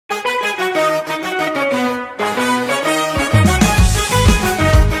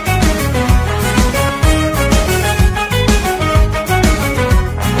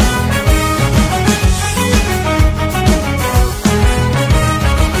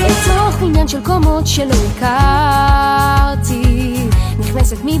בניין של קומות שלא הכרתי,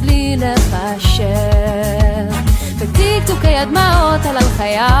 נכנסת מבלי לחשב, וטיקטוקי הדמעות על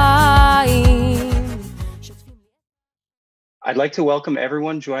החיים. I'd like to welcome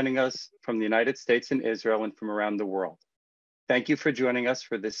everyone joining us from the United States and Israel and from around the world. Thank you for joining us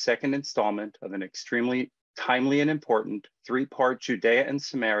for this second installment of an extremely timely and important three-part Judea and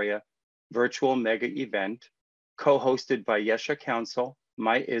Samaria virtual mega event co-hosted by Yesha Council,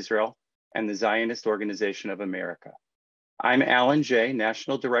 My Israel, and the Zionist Organization of America. I'm Alan Jay,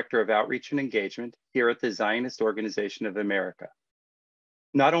 National Director of Outreach and Engagement here at the Zionist Organization of America.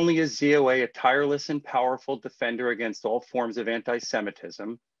 Not only is ZOA a tireless and powerful defender against all forms of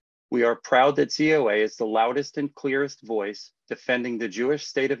anti-Semitism, we are proud that ZOA is the loudest and clearest voice defending the Jewish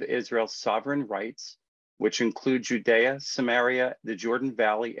state of Israel's sovereign rights, which include Judea, Samaria, the Jordan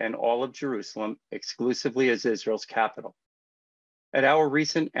Valley, and all of Jerusalem exclusively as Israel's capital. At our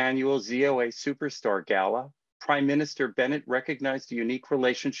recent annual ZOA Superstar Gala, Prime Minister Bennett recognized the unique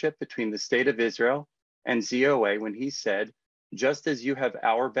relationship between the state of Israel and ZOA when he said, "Just as you have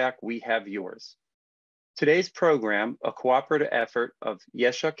our back, we have yours." Today's program, a cooperative effort of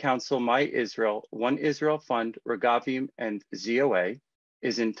Yesha Council, My Israel, One Israel Fund, Regavim, and ZOA,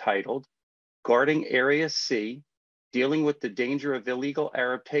 is entitled Guarding Area C, Dealing with the Danger of Illegal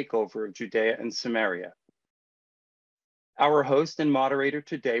Arab Takeover of Judea and Samaria. Our host and moderator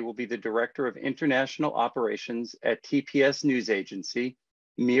today will be the Director of International Operations at TPS News Agency,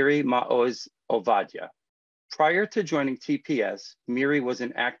 Miri Maoz Ovadia. Prior to joining TPS, Miri was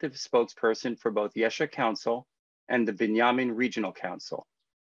an active spokesperson for both Yesha Council and the Binyamin Regional Council.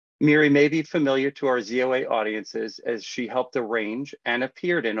 Miri may be familiar to our ZOA audiences as she helped arrange and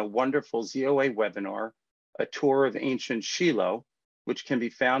appeared in a wonderful ZOA webinar, A Tour of Ancient Shiloh, which can be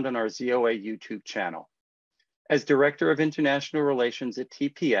found on our ZOA YouTube channel. As Director of International Relations at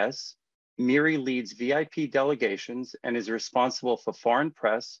TPS, Miri leads VIP delegations and is responsible for foreign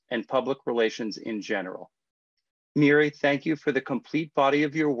press and public relations in general. Miri, thank you for the complete body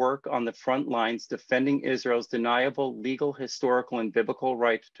of your work on the front lines defending Israel's deniable legal, historical, and biblical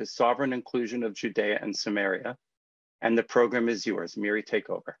right to sovereign inclusion of Judea and Samaria. And the program is yours. Miri, take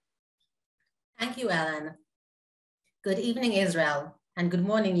over. Thank you, Alan. Good evening, Israel, and good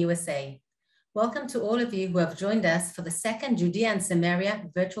morning, USA. Welcome to all of you who have joined us for the second Judea and Samaria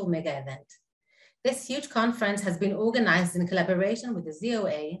virtual mega event. This huge conference has been organized in collaboration with the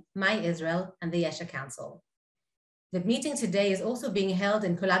ZOA, My Israel, and the Yesha Council. The meeting today is also being held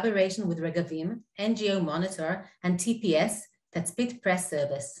in collaboration with Regavim, NGO Monitor, and TPS, Tatzpit Press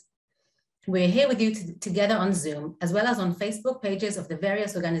Service. We're here with you together on Zoom, as well as on Facebook pages of the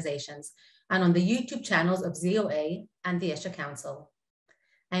various organizations, and on the YouTube channels of ZOA and the Yesha Council.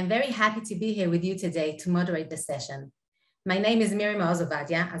 I'm very happy to be here with you today to moderate this session. My name is Miri Maoz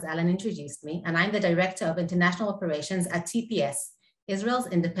Ovadia, as Alan introduced me, and I'm the Director of International Operations at TPS, Israel's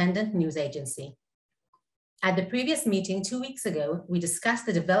independent news agency. At the previous meeting 2 weeks ago, we discussed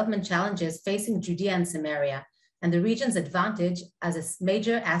the development challenges facing Judea and Samaria and the region's advantage as a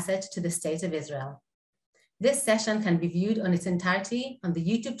major asset to the state of Israel. This session can be viewed on its entirety on the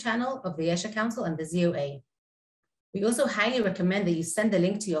YouTube channel of the Yesha Council and the ZOA. We also highly recommend that you send the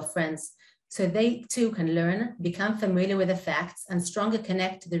link to your friends so they too can learn, become familiar with the facts, and stronger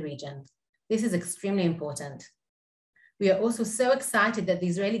connect to the region. This is extremely important. We are also so excited that the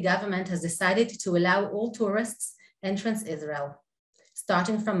Israeli government has decided to allow all tourists entrance Israel,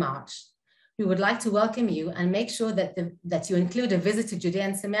 starting from March. We would like to welcome you and make sure that you include a visit to Judea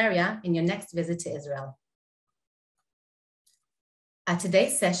and Samaria in your next visit to Israel. At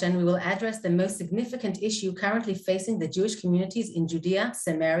today's session, we will address the most significant issue currently facing the Jewish communities in Judea,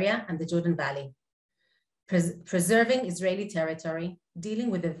 Samaria, and the Jordan Valley. Preserving Israeli territory, dealing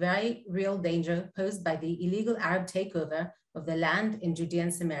with the very real danger posed by the illegal Arab takeover of the land in Judea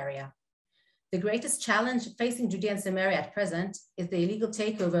and Samaria. The greatest challenge facing Judea and Samaria at present is the illegal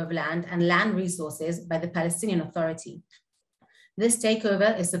takeover of land and land resources by the Palestinian Authority. This takeover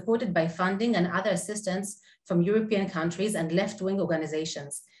is supported by funding and other assistance from European countries and left-wing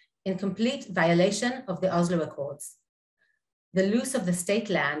organizations, in complete violation of the Oslo Accords. The loss of the state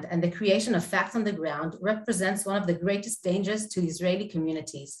land and the creation of facts on the ground represents one of the greatest dangers to Israeli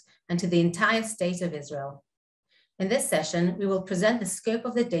communities and to the entire state of Israel. In this session, we will present the scope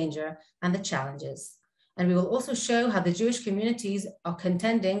of the danger and the challenges, and we will also show how the Jewish communities are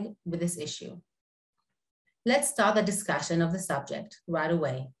contending with this issue. Let's start the discussion of the subject right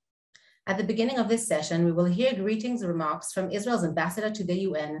away. At the beginning of this session, we will hear greetings and remarks from Israel's ambassador to the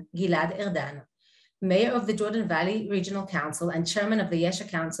UN, Gilad Erdan, Mayor of the Jordan Valley Regional Council and Chairman of the Yesha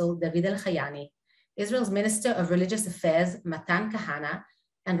Council, David El-Hayani, Israel's Minister of Religious Affairs, Matan Kahana,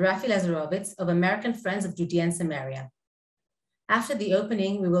 and Rafi Lazarovitz of American Friends of Judea and Samaria. After the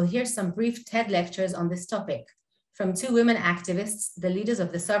opening, we will hear some brief TED lectures on this topic from two women activists, the leaders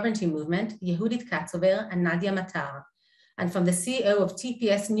of the sovereignty movement, Yehudit Takeover and Nadia Matar, and from the CEO of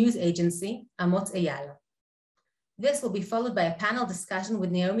TPS News Agency, Amot Eyal. This will be followed by a panel discussion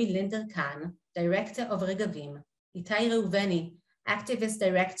with Naomi Linder-Kahn, Director of Regavim, Itai Reuveni, Activist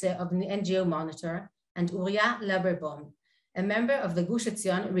Director of the NGO Monitor, and Uriah Laberbaum, a member of the Gush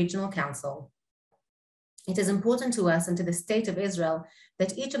Etzion Regional Council. It is important to us and to the State of Israel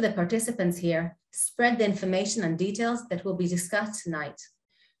that each of the participants here spread the information and details that will be discussed tonight,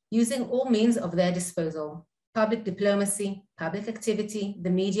 using all means of their disposal: public diplomacy, public activity,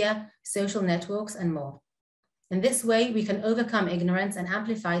 the media, social networks, and more. In this way, we can overcome ignorance and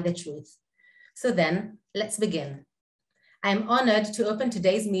amplify the truth. So then, let's begin. I am honored to open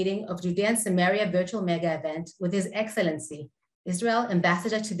today's meeting of Judea and Samaria virtual mega event with His Excellency, Israel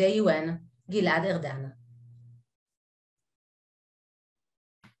Ambassador to the UN, Gilad Erdan.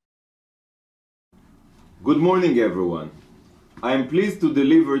 Good morning, everyone. I am pleased to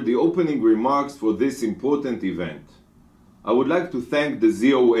deliver the opening remarks for this important event. I would like to thank the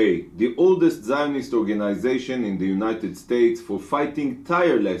ZOA, the oldest Zionist organization in the United States, for fighting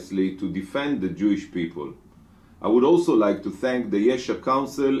tirelessly to defend the Jewish people. I would also like to thank the Yesha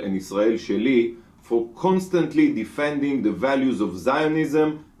Council and Israel Sheli for constantly defending the values of Zionism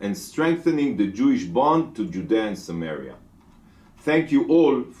and strengthening the Jewish bond to Judea and Samaria. Thank you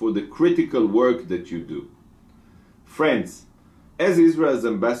all for the critical work that you do. Friends, as Israel's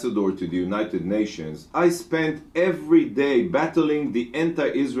ambassador to the United Nations, I spent every day battling the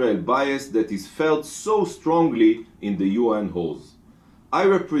anti-Israel bias that is felt so strongly in the UN halls. I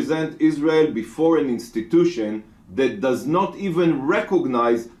represent Israel before an institution that does not even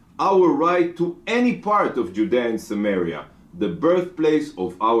recognize our right to any part of Judea and Samaria, the birthplace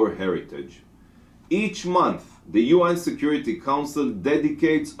of our heritage. Each month, the UN Security Council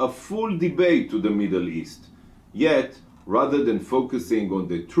dedicates a full debate to the Middle East. Yet, rather than focusing on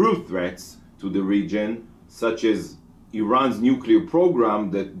the true threats to the region, such as Iran's nuclear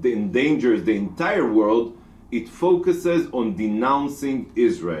program that endangers the entire world, it focuses on denouncing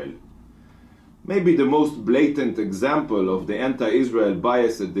Israel. Maybe the most blatant example of the anti-Israel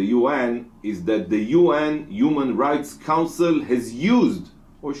bias at the UN is that the UN Human Rights Council has used,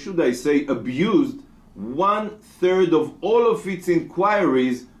 or should I say abused, 1/3 of all of its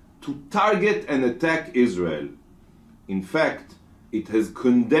inquiries to target and attack Israel. In fact, it has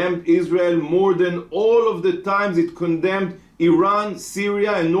condemned Israel more than all of the times it condemned Iran,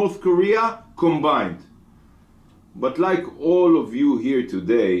 Syria, and North Korea combined. But like all of you here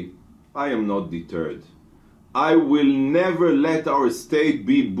today, I am not deterred. I will never let our state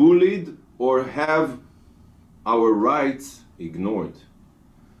be bullied or have our rights ignored.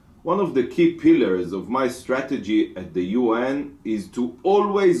 One of the key pillars of my strategy at the UN is to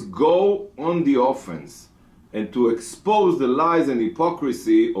always go on the offense and to expose the lies and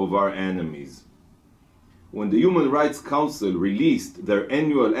hypocrisy of our enemies. When the Human Rights Council released their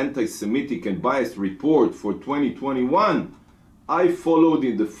annual anti-Semitic and biased report for 2021, I followed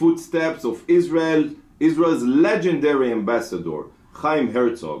in the footsteps of Israel's legendary ambassador, Chaim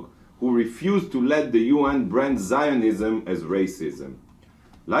Herzog, who refused to let the UN brand Zionism as racism.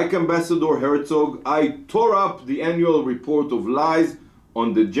 Like Ambassador Herzog, I tore up the annual report of lies on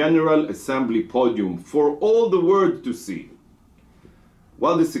the General Assembly podium for all the world to see.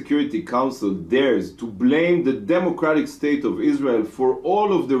 While the Security Council dares to blame the democratic state of Israel for all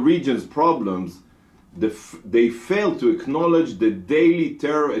of the region's problems, they fail to acknowledge the daily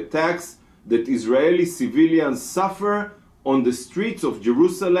terror attacks that Israeli civilians suffer on the streets of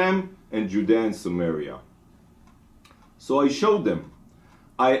Jerusalem and Judea and Samaria. So I showed them.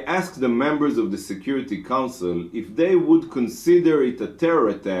 I asked the members of the Security Council if they would consider it a terror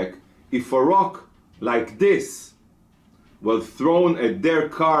attack if a rock like this was thrown at their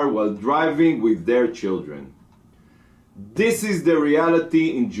car while driving with their children. This is the reality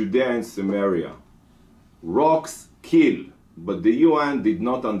in Judea and Samaria. Rocks kill, but the UN did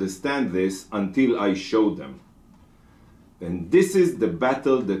not understand this until I showed them. And this is the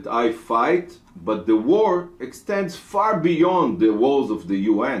battle that I fight, but the war extends far beyond the walls of the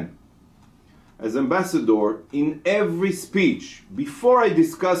UN. As ambassador, in every speech, before I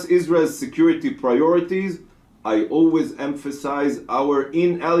discuss Israel's security priorities, I always emphasize our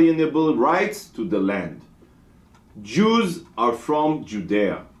inalienable rights to the land. Jews are from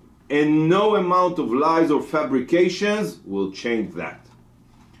Judea, and no amount of lies or fabrications will change that.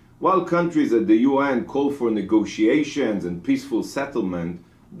 While countries at the UN call for negotiations and peaceful settlement,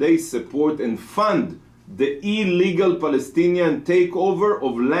 they support and fund the illegal Palestinian takeover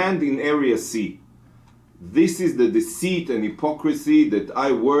of land in Area C. This is the deceit and hypocrisy that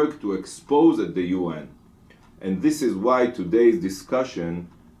I work to expose at the UN. And this is why today's discussion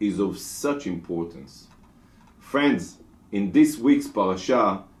is of such importance. Friends, in this week's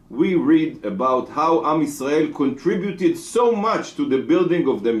parasha, we read about how Am Yisrael contributed so much to the building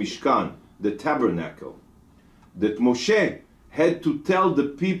of the Mishkan, the tabernacle, that Moshe had to tell the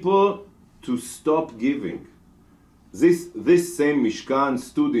people to stop giving. This same Mishkan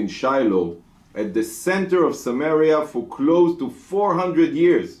stood in Shiloh at the center of Samaria for close to 400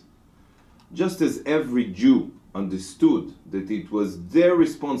 years. Just as every Jew understood that it was their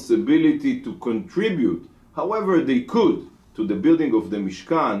responsibility to contribute however they could to the building of the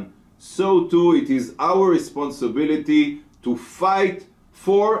Mishkan, so too it is our responsibility to fight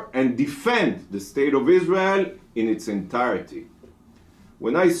for and defend the state of Israel in its entirety.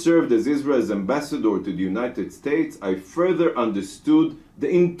 When I served as Israel's ambassador to the United States, I further understood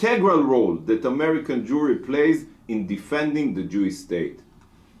the integral role that American Jewry plays in defending the Jewish state.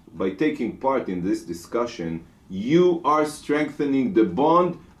 By taking part in this discussion, you are strengthening the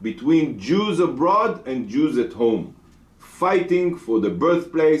bond between Jews abroad and Jews at home, fighting for the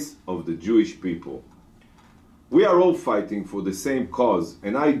birthplace of the Jewish people. We are all fighting for the same cause,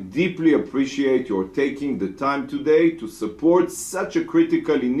 and I deeply appreciate your taking the time today to support such a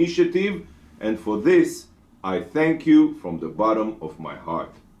critical initiative, and for this, I thank you from the bottom of my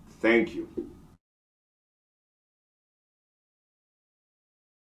heart. Thank you.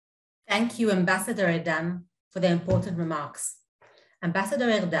 Thank you, Ambassador Erdan, for the important remarks. Ambassador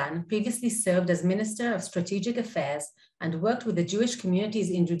Erdan previously served as Minister of Strategic Affairs and worked with the Jewish communities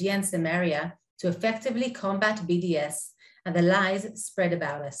in Judea and Samaria to effectively combat BDS and the lies spread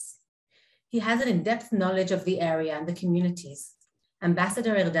about us. He has an in-depth knowledge of the area and the communities.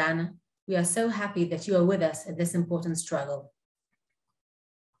 Ambassador Erdan, we are so happy that you are with us in this important struggle.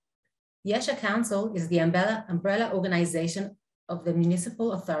 Yesha Council is the umbrella organization of the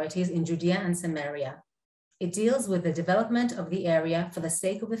municipal authorities in Judea and Samaria. It deals with the development of the area for the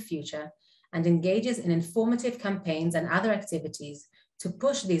sake of the future and engages in informative campaigns and other activities to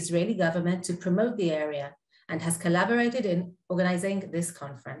push the Israeli government to promote the area, and has collaborated in organizing this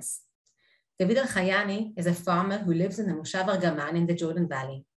conference. David Al-Khayani is a farmer who lives in the Moshav Argaman in the Jordan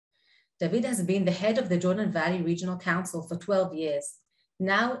Valley. David has been the head of the Jordan Valley Regional Council for 12 years,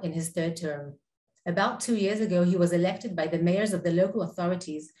 now in his third term. About 2 years ago, he was elected by the mayors of the local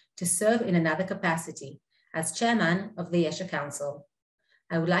authorities to serve in another capacity as chairman of the Yesha Council.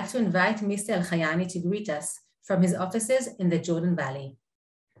 I would like to invite Mr. Al-Khayani to greet us from his offices in the Jordan Valley.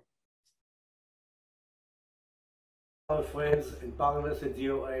 Our friends and partners at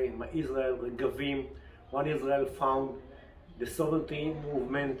DOA, my Israel, Gavim, One Israel Found, the Sovereignty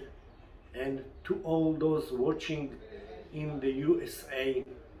Movement, and to all those watching in the USA,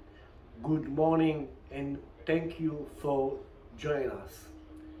 good morning and thank you for joining us.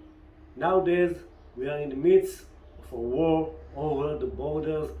 Nowadays, we are in the midst of a war over the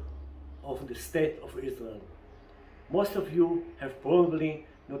borders of the state of Israel. Most of you have probably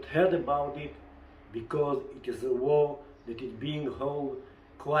not heard about it because it is a war that is being held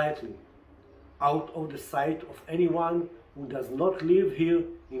quietly, out of the sight of anyone who does not live here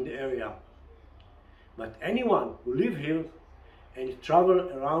in the area. But anyone who lives here and travel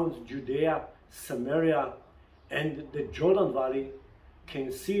around Judea, Samaria, and the Jordan Valley can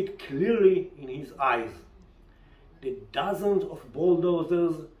see it clearly in his eyes. The dozens of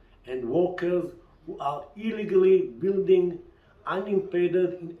bulldozers and workers who are illegally building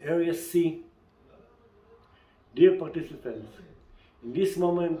unimpeded in Area C. Dear participants, in this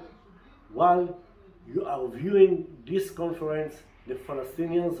moment, while you are viewing this conference, the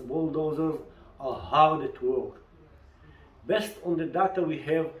Palestinians' bulldozers are hard at work. Based on the data we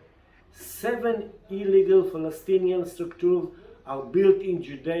have, 7 illegal Palestinian structures are built in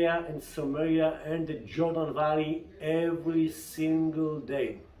Judea and Samaria and the Jordan Valley every single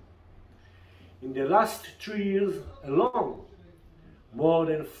day. In the last 3 years alone, more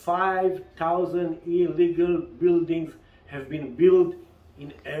than 5,000 illegal buildings have been built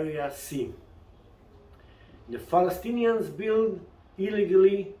in Area C. The Palestinians build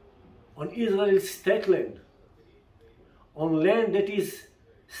illegally on Israel's state land, on land that is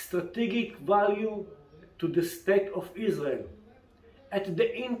strategic value to the state of Israel, at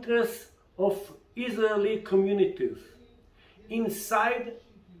the interest of Israeli communities, inside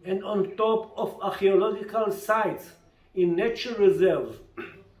and on top of archaeological sites in nature reserves.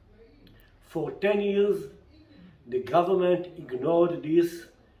 For 10 years, the government ignored this,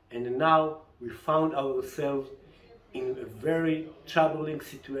 and now we found ourselves in a very troubling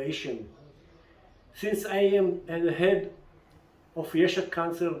situation. Since I am the head of Yesha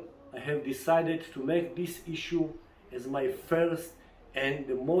Council, I have decided to make this issue as my first and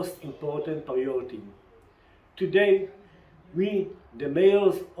the most important priority. Today, we, the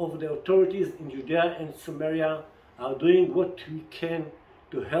mayors of the authorities in Judea and Samaria, are doing what we can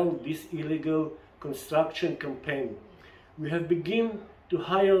to help this illegal construction campaign. We have begun to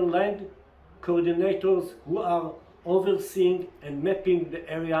hire land coordinators who are overseeing and mapping the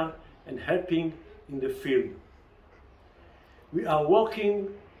area and helping in the field. We are working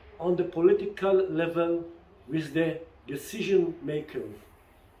on the political level with the decision makers.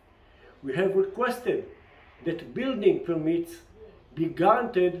 We have requested that building permits be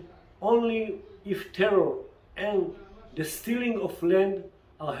granted only if terror and the stealing of land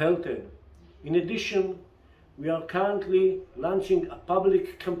are halted. In addition, we are currently launching a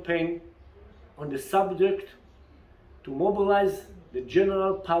public campaign on the subject to mobilize the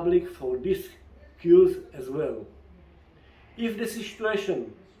general public for this cause as well. If the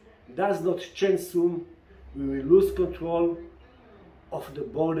situation does not change soon, we will lose control of the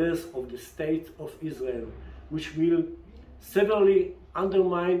borders of the state of Israel, which will severely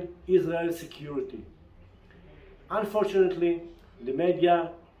undermine Israel's security. Unfortunately, the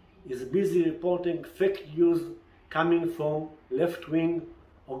media is busy reporting fake news coming from left-wing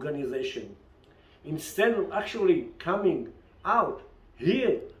organizations. Instead of actually coming out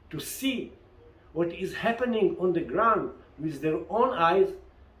here to see what is happening on the ground with their own eyes,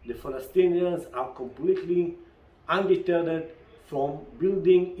 the Palestinians are completely undeterred from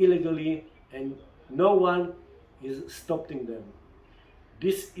building illegally, and no one is stopping them.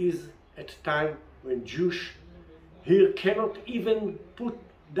 This is at a time when Jews here cannot even put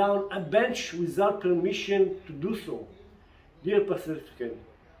down a bench without permission to do so. Dear Pacifican,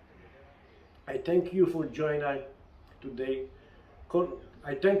 I thank you for joining today.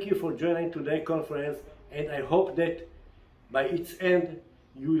 I thank you for joining today's conference, and I hope that by its end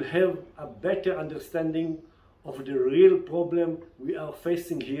you will have a better understanding of the real problem we are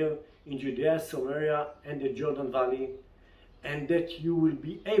facing here in Judea, Samaria, and the Jordan Valley, and that you will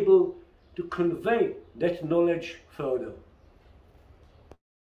be able to convey that knowledge further.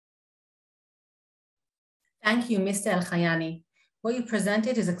 Thank you, Mr. El-Khayani. What you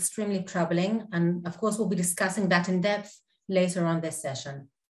presented is extremely troubling, and of course, we'll be discussing that in depth later on this session.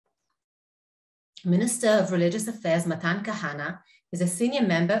 Minister of Religious Affairs Matan Kahana is a senior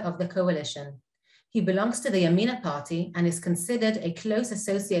member of the coalition. He belongs to the Yamina party and is considered a close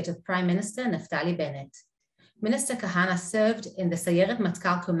associate of Prime Minister Naftali Bennett. Minister Kahana served in the Sayeret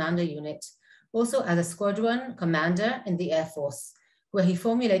Matkal Commander Unit, also as a squadron commander in the Air Force, where he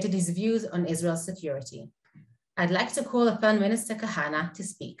formulated his views on Israel's security. I'd like to call upon Minister Kahana to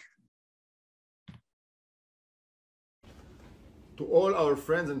speak. To all our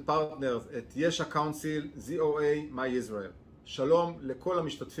friends and partners at Yesha Council, ZOA, My Israel. שלום לכל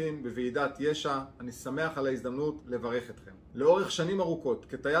המשתתפים בוועידת יש"ע, אני שמח על ההזדמנות לברך אתכם. לאורך שנים ארוכות,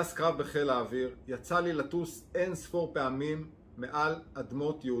 כטייס קרב בחיל האוויר, יצא לי לטוס אין ספור פעמים מעל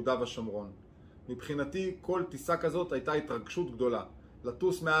אדמות יהודה ושומרון. מבחינתי, כל טיסה כזאת הייתה התרגשות גדולה.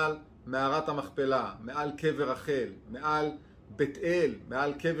 לטוס מעל מערת המכפלה, מעל קבר רחל, מעל בית אל,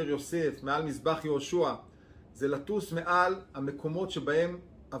 מעל קבר יוסף, מעל מזבח יהושע. זה לטוס מעל המקומות שבהם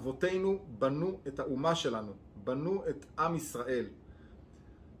אבותינו בנו את האומה שלנו. בנו את עם ישראל.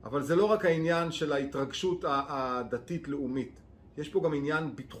 אבל זה לא רק העניין של ההתרגשות הדתית-לאומית. יש פה גם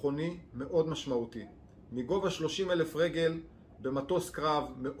עניין ביטחוני מאוד משמעותי. מגובה 30,000 רגל במטוס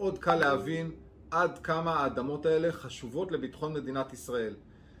קרב מאוד קל להבין עד כמה האדמות האלה חשובות לביטחון מדינת ישראל.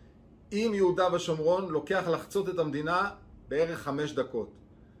 אם יהודה ושומרון לוקח לחצות את המדינה בערך 5 דקות.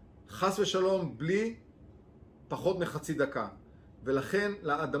 חס ושלום בלי פחות מחצי דקה. ולכן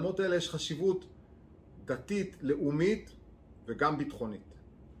לאדמות האלה יש חשיבות דתית, לאומית וגם ביטחונית.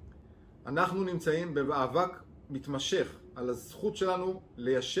 אנחנו נמצאים במאבק מתמשך על הזכות שלנו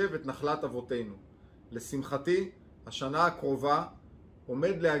ליישב את נחלת אבותינו. לשמחתי, השנה הקרובה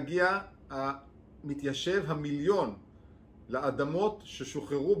עומד להגיע המתיישב המיליון לאדמות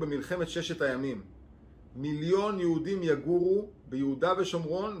ששוחררו במלחמת 6 הימים. 1,000,000 יהודים יגורו ביהודה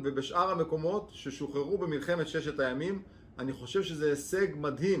ושומרון ובשאר המקומות ששוחררו במלחמת 6 הימים. אני חושב שזה הישג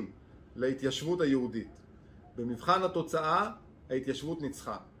מדהים להתיישבות היהודית. במבחן התוצאה, ההתיישבות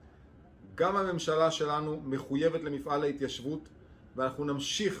ניצחה. גם הממשלה שלנו מחויבת למפעל ההתיישבות, ואנחנו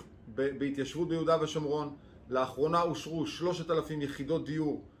נמשיך בהתיישבות ביהודה ושומרון. לאחרונה אושרו 3,000 יחידות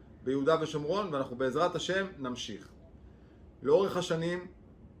דיור ביהודה ושומרון, ואנחנו בעזרת השם נמשיך. לאורך השנים,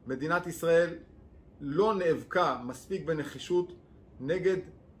 מדינת ישראל לא נאבקה מספיק בנחישות נגד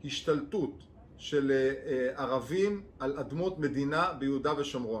השתלטות של ערבים על אדמות מדינה ביהודה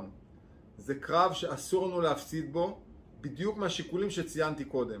ושומרון. זה קרב שאסור לנו להפסיד בו, בדיוק מהשיקולים שציינתי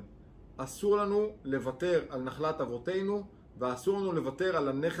קודם. אסור לנו לוותר על נחלת אבותינו, ואסור לנו לוותר על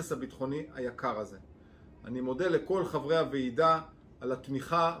הנכס הביטחוני היקר הזה. אני מודה לכל חברי הוועידה על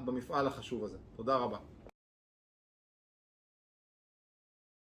התמיכה במפעל החשוב הזה. תודה רבה.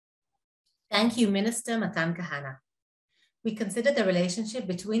 Thank you, Minister Matan Kahana. We consider the relationship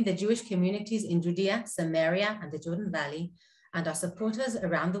between the Jewish communities in Judea, Samaria, and the Jordan Valley, and our supporters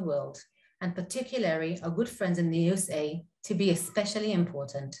around the world, and particularly our good friends in the USA, to be especially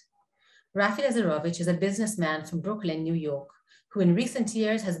important. Rafi Lazarovich is a businessman from Brooklyn, New York, who in recent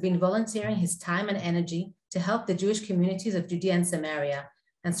years has been volunteering his time and energy to help the Jewish communities of Judea and Samaria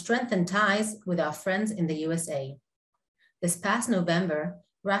and strengthen ties with our friends in the USA. This past November,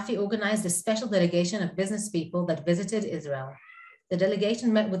 Rafi organized a special delegation of business people that visited Israel. The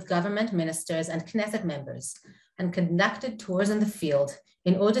delegation met with government ministers and Knesset members and conducted tours in the field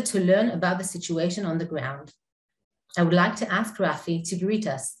in order to learn about the situation on the ground. I would like to ask Rafi to greet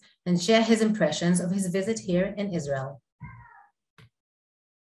us and share his impressions of his visit here in Israel.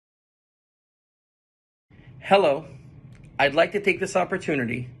 Hello, I'd like to take this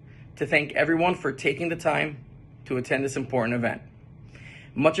opportunity to thank everyone for taking the time to attend this important event.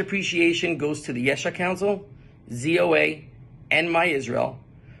 Much appreciation goes to the Yesha Council, ZOA, and My Israel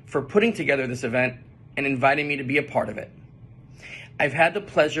for putting together this event and inviting me to be a part of it. I've had the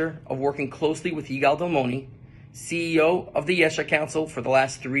pleasure of working closely with Yigal Delmoni, CEO of the Yesha Council, for the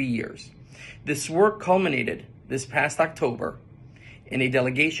last 3 years. This work culminated this past October in a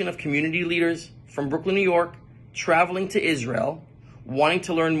delegation of community leaders from Brooklyn, New York, traveling to Israel, wanting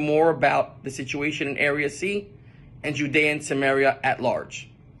to learn more about the situation in Area C and Judea and Samaria at large.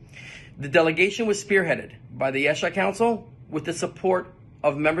 The delegation was spearheaded by the Yesha Council with the support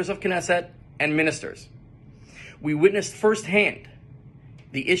of members of Knesset and ministers. We witnessed firsthand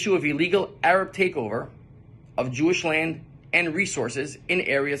the issue of illegal Arab takeover of Jewish land and resources in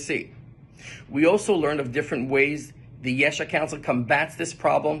Area C. We also learned of different ways the Yesha Council combats this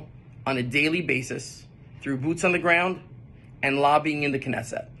problem on a daily basis through boots on the ground and lobbying in the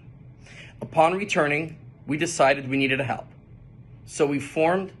Knesset. Upon returning, we decided we needed help. So we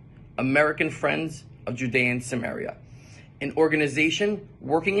formed American Friends of Judea and Samaria, an organization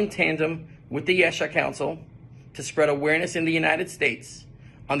working in tandem with the Yesha Council to spread awareness in the United States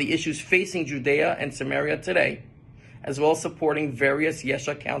on the issues facing Judea and Samaria today, as well as supporting various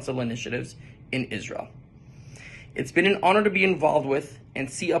Yesha Council initiatives in Israel. It's been an honor to be involved with and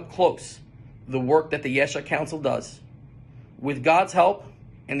see up close the work that the Yesha Council does. With God's help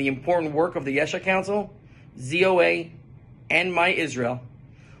and the important work of the Yesha Council, ZOA, and My Israel,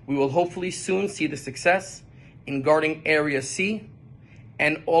 we will hopefully soon see the success in guarding Area C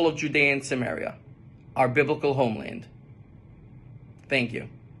and all of Judea and Samaria, our biblical homeland. Thank you.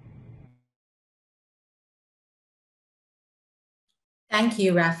 Thank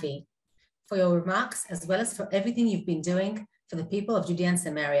you, Rafi, for your remarks, as well as for everything you've been doing for the people of Judea and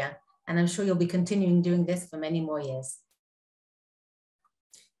Samaria, and I'm sure you'll be continuing doing this for many more years.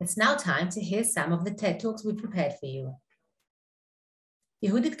 It's now time to hear some of the TED Talks we prepared for you.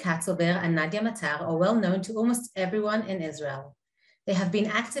 Yehudit Takeover and Nadia Matar are well known to almost everyone in Israel. They have been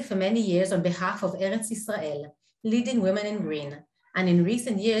active for many years on behalf of Eretz Israel, leading Women in Green, and in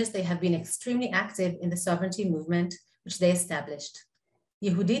recent years they have been extremely active in the sovereignty movement which they established.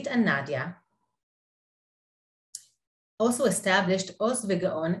 Yehudit and Nadia also established Oz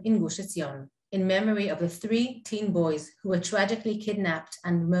Vegaon in Gush Etzion in memory of the 3 teen boys who were tragically kidnapped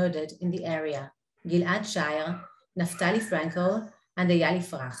and murdered in the area, Gilad Shayer, Naftali Frankel, and Eyal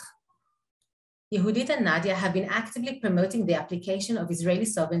Ifrach. Yehudit and Nadia have been actively promoting the application of Israeli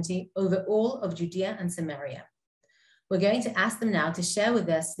sovereignty over all of Judea and Samaria. We're going to ask them now to share with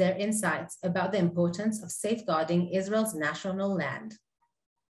us their insights about the importance of safeguarding Israel's national land.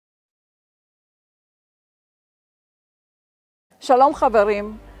 שלום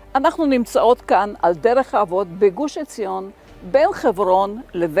חברים, אנחנו נמצאות כאן על דרך האבות בגוש עציון בין חברון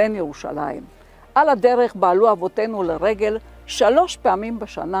לבין ירושלים. על הדרך בעלו אבותינו לרגל 3 פעמים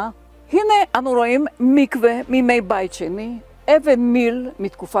בשנה. הנה אנו רואים מקווה מימי בית שני, אבן מיל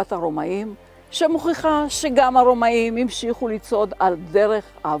מתקופת הרומאים, שמוכיחה שגם הרומאים המשיכו לצעוד על דרך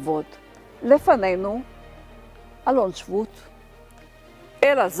האבות. לפנינו אלון שבות,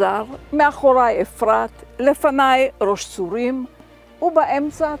 אלעזר, מאחוריי אפרת, לפניי ראש צורים,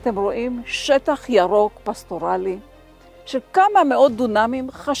 ובאמצע אתם רואים שטח ירוק פסטורלי של כמה מאות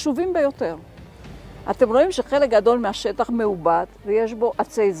דונמים חשובים ביותר. אתם רואים שחלק גדול מהשטח מעובד ויש בו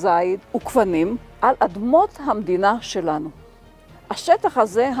עצי זית וכפנים על אדמות המדינה שלנו. השטח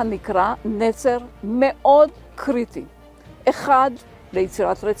הזה הנקרא נצר מאוד קריטי. אחד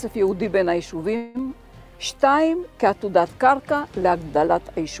ליצירת רצף יהודי בין היישובים, 2. כעתודת קרקע להגדלת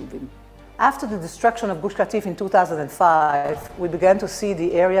היישובים. After the destruction of Gush Katif in 2005, we began to see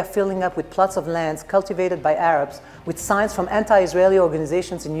the area filling up with plots of lands cultivated by Arabs with signs from anti-Israeli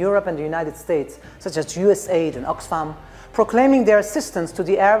organizations in Europe and the United States, such as USAID and Oxfam, proclaiming their assistance to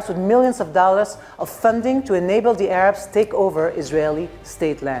the Arabs with millions of dollars of funding to enable the Arabs to take over Israeli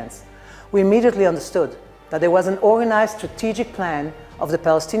state lands. We immediately understood that there was an organized strategic plan of the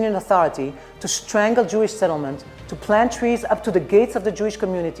Palestinian Authority to strangle Jewish settlement, to plant trees up to the gates of the Jewish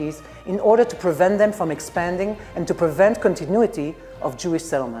communities in order to prevent them from expanding and to prevent continuity of Jewish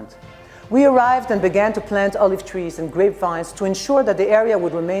settlement. We arrived and began to plant olive trees and grapevines to ensure that the area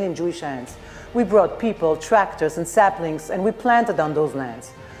would remain in Jewish hands. We brought people, tractors, and saplings, and we planted on those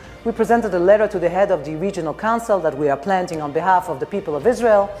lands. We presented a letter to the head of the regional council that we are planting on behalf of the people of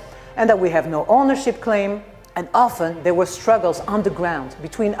Israel and that we have no ownership claim. And often there were struggles on the ground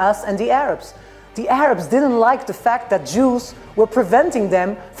between us and the Arabs. The Arabs didn't like the fact that Jews were preventing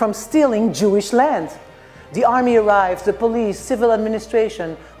them from stealing Jewish land. The army arrived, the police, civil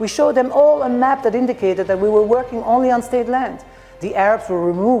administration. We showed them all a map that indicated that we were working only on state land. The Arabs were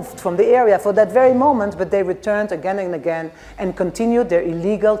removed from the area for that very moment, but they returned again and again and continued their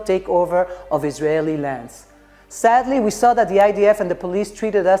illegal takeover of Israeli lands. Sadly, we saw that the IDF and the police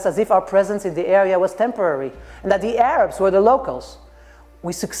treated us as if our presence in the area was temporary and that the Arabs were the locals.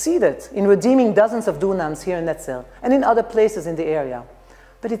 We succeeded in redeeming dozens of dunams here in Netzel and in other places in the area.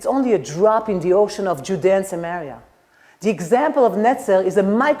 But it's only a drop in the ocean of Judea and Samaria. The example of Netzel is a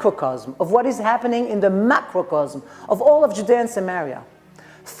microcosm of what is happening in the macrocosm of all of Judea and Samaria.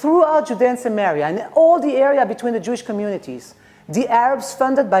 Throughout Judea and Samaria and all the area between the Jewish communities, the Arabs,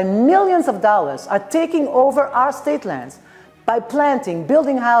 funded by millions of dollars, are taking over our state lands by planting,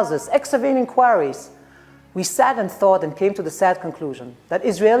 building houses, excavating quarries. We sat and thought and came to the sad conclusion that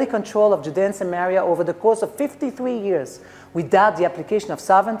Israeli control of Judea and Samaria over the course of 53 years, without the application of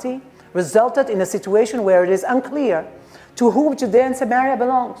sovereignty, resulted in a situation where it is unclear to whom Judea and Samaria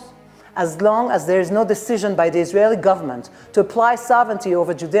belongs. As long as there is no decision by the Israeli government to apply sovereignty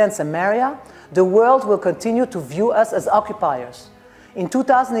over Judea and Samaria, the world will continue to view us as occupiers. In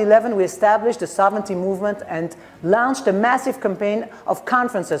 2011, we established the sovereignty movement and launched a massive campaign of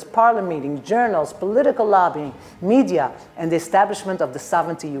conferences, parliament meetings, journals, political lobbying, media, and the establishment of the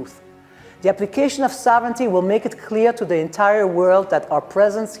Sovereignty Youth. The application of sovereignty will make it clear to the entire world that our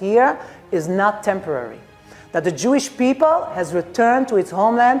presence here is not temporary, that the Jewish people has returned to its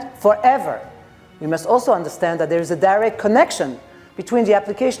homeland forever. We must also understand that there is a direct connection between the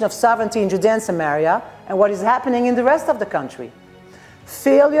application of sovereignty in Judea and Samaria and what is happening in the rest of the country.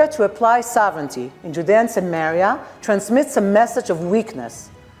 Failure to apply sovereignty in Judea and Samaria transmits a message of weakness.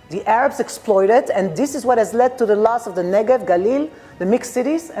 The Arabs exploit it, and this is what has led to the loss of the Negev, Galil, the mixed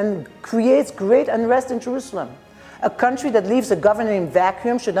cities, and creates great unrest in Jerusalem. A country that leaves a governing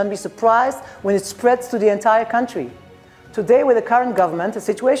vacuum should not be surprised when it spreads to the entire country. Today, with the current government, the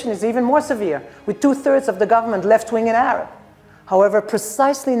situation is even more severe, with 2/3 of the government left-wing and Arab. However,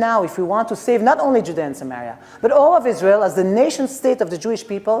 precisely now, if we want to save not only Judea and Samaria, but all of Israel as the nation-state of the Jewish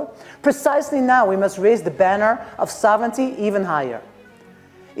people, precisely now we must raise the banner of sovereignty even higher.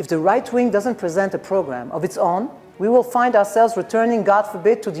 If the right wing doesn't present a program of its own, we will find ourselves returning, God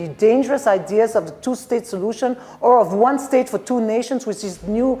forbid, to the dangerous ideas of the two-state solution or of one state for two nations, which is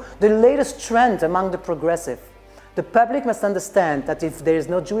the latest trend among the progressive. The public must understand that if there is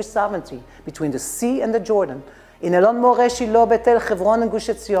no Jewish sovereignty between the sea and the Jordan, in Elon Moreh, Shiloh, Betel, Hebron, and Gush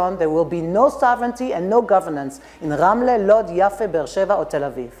Etzion, there will be no sovereignty and no governance in Ramle, Lod, Yafe, Beersheba, or Tel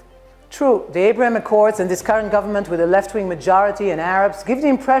Aviv. True, the Abraham Accords and this current government with a left-wing majority and Arabs give the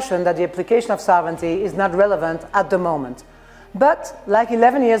impression that the application of sovereignty is not relevant at the moment. But, like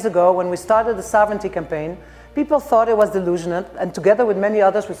 11 years ago when we started the sovereignty campaign, people thought it was delusional, and together with many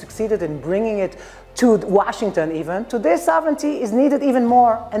others we succeeded in bringing it to Washington even. Today sovereignty is needed even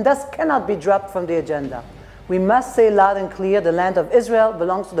more and thus cannot be dropped from the agenda. We must say loud and clear, the land of Israel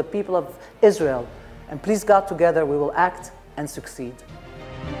belongs to the people of Israel. And please God, together we will act and succeed.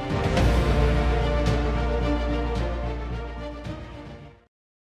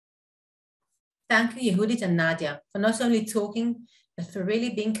 Thank you, Yehudit and Nadia, for not only talking, but for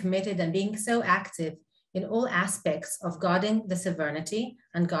really being committed and being so active in all aspects of guarding the sovereignty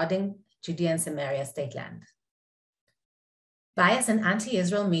and guarding Judea and Samaria state land. Bias and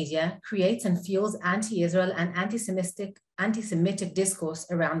anti-Israel media creates and fuels anti-Israel and anti-Semitic discourse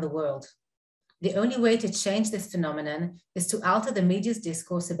around the world. The only way to change this phenomenon is to alter the media's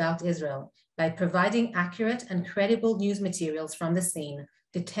discourse about Israel by providing accurate and credible news materials from the scene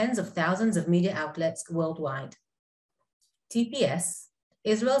to tens of thousands of media outlets worldwide. TPS,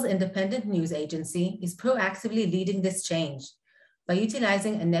 Israel's independent news agency, is proactively leading this change by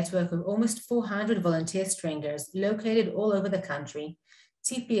utilizing a network of almost 400 volunteer stringers located all over the country.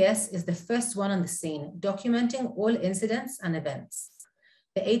 TPS is the first one on the scene, documenting all incidents and events.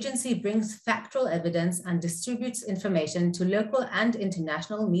 The agency brings factual evidence and distributes information to local and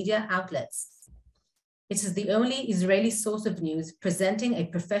international media outlets. It is the only Israeli source of news presenting a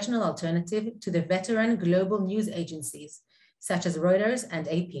professional alternative to the veteran global news agencies, such as Reuters and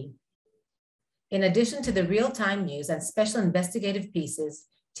AP. In addition to the real-time news and special investigative pieces,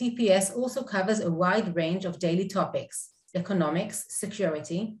 TPS also covers a wide range of daily topics: economics,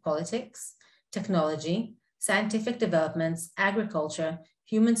 security, politics, technology, scientific developments, agriculture,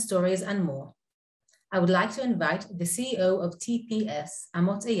 human stories, and more. I would like to invite the CEO of TPS,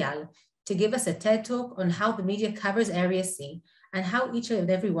 Amot Eyal, to give us a TED Talk on how the media covers Area C and how each and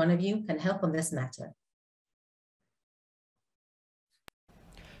every one of you can help on this matter.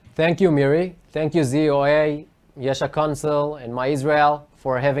 Thank you, Miri. Thank you, ZOA, Yesha Council, and My Israel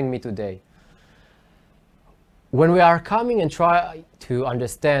for having me today. When we are coming and try to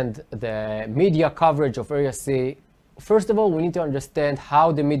understand the media coverage of Area C, first of all, we need to understand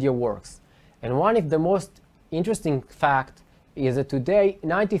how the media works. And one of the most interesting facts is that today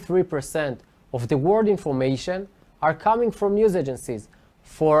 93% of the world information are coming from news agencies,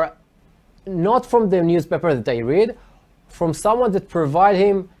 not from the newspaper that they read, from someone that provide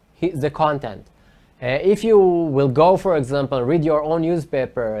him the content. If you will go, for example, read your own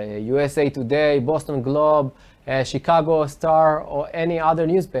newspaper, USA Today, Boston Globe, Chicago Star, or any other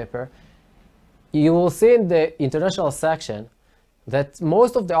newspaper, you will see in the international section that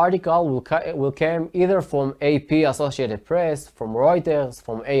most of the article will come either from AP, Associated Press, from Reuters,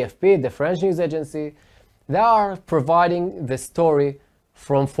 from AFP, the French news agency. They are providing the story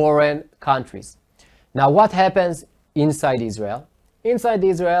from foreign countries. Now, what happens inside Israel? Inside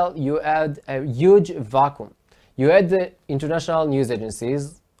Israel, you had a huge vacuum. You had the international news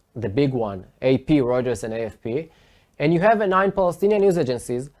agencies, the big one, AP, Reuters, and AFP, and you have 9 Palestinian news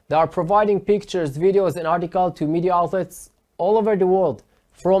agencies that are providing pictures, videos, and articles to media outlets all over the world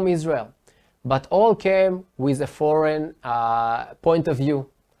from Israel, but all came with a foreign point of view,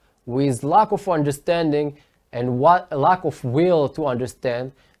 with lack of understanding and lack of will to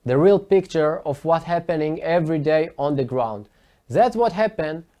understand the real picture of what's happening every day on the ground. That's what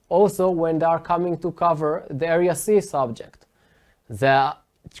happened also when they are coming to cover the Area C subject. They're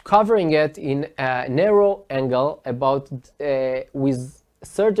covering it in a narrow angle with a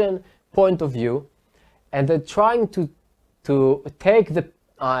certain point of view, and they're trying to take the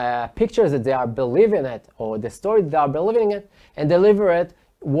pictures that they are believing it, or the story that they are believing it, and deliver it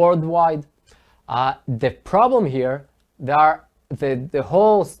worldwide. The problem here, the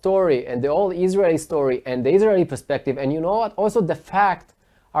whole story and the whole Israeli story and the Israeli perspective, and you know what, also the fact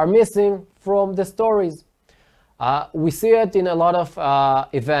are missing from the stories. We see it in a lot of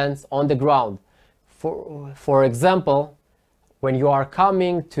events on the ground. For example, when you are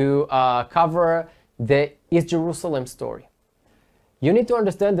coming to cover the East Jerusalem story, you need to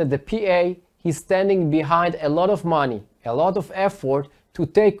understand that the PA is standing behind a lot of money, a lot of effort to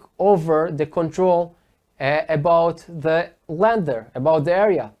take over the control about the land there, about the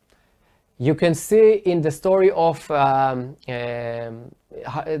area. You can see in the story of the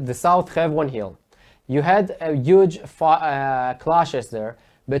South Hebron Hill, you had a huge clashes there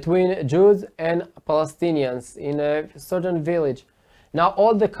between Jews and Palestinians in a certain village. Now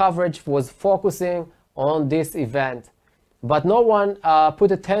all the coverage was focusing on this event, but no one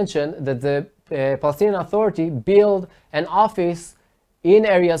put attention that the Palestinian Authority built an office in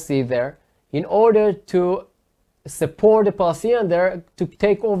Area C there in order to support the Palestinians there to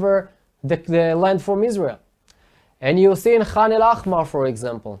take over the land from Israel. And you see in Khan el-Ahmar, for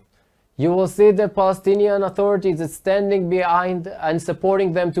example, you will see the Palestinian authorities is standing behind and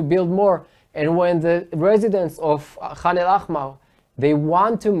supporting them to build more. And when the residents of Khan el-Ahmar, they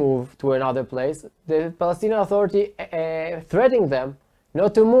want to move to another place, the Palestinian Authority threatening them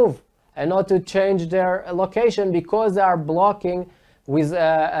not to move and not to change their location because they are blocking with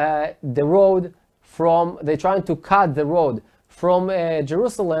the road they're trying to cut the road from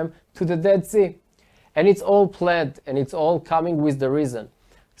Jerusalem to the Dead Sea. And it's all planned and it's all coming with the reason.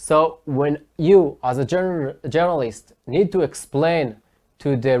 So when you, as a journalist, need to explain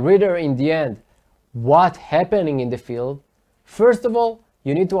to the reader in the end what's happening in the field, first of all,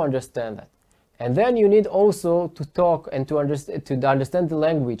 you need to understand that. And then you need also to talk and to understand the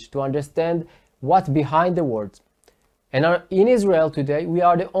language, to understand what's behind the words. And in Israel today, we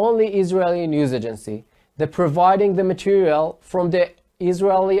are the only Israeli news agency that providing the material from the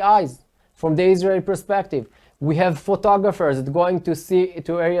Israeli eyes, from the Israeli perspective. We have photographers going to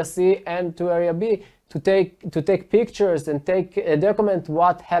area C and to area B to take pictures and document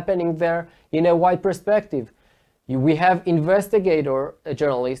what's happening there in a wide perspective. We have investigative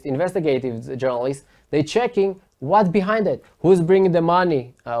journalists. They're checking what's behind it, who's bringing the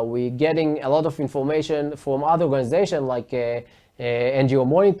money. We're getting a lot of information from other organizations like NGO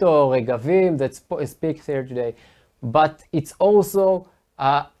Monitor, Regavim that speak here today. But it's also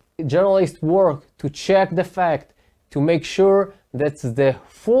journalists' work to check the fact, to make sure that the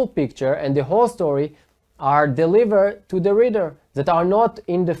full picture and the whole story are delivered to the reader that are not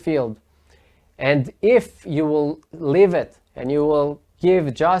in the field. And if you will leave it and you will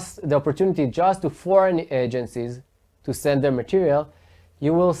give just the opportunity just to foreign agencies to send their material,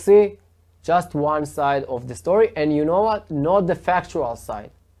 you will see just one side of the story, and you know what? Not the factual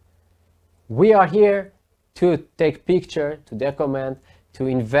side. We are here to take picture, to document, to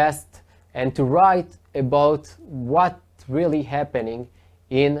invest, and to write about what's really happening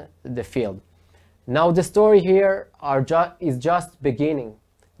in the field. Now the story here is just beginning.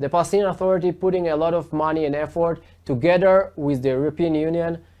 The Palestinian Authority putting a lot of money and effort together with the European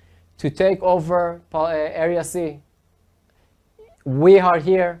Union to take over Area C. We are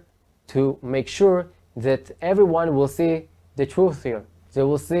here to make sure that everyone will see the truth here. They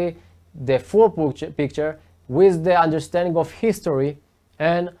will see the full picture with the understanding of history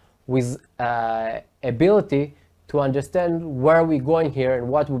and with ability to understand where we're going here and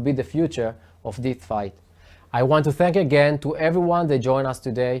what will be the future of this fight. I want to thank again to everyone that joined us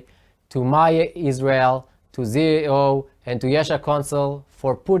today, to Maya Israel, to ZAO, and to Yesha Council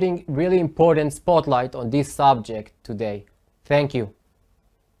for putting really important spotlight on this subject today. Thank you.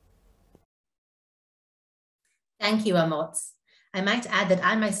 Thank you, Amotz. I might add that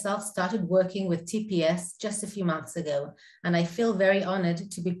I myself started working with TPS just a few months ago, and I feel very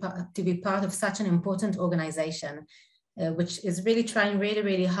honored to be part of such an important organization, which is really trying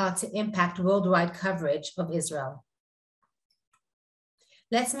really hard to impact worldwide coverage of Israel.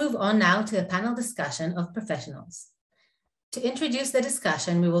 Let's move on now to a panel discussion of professionals. To introduce the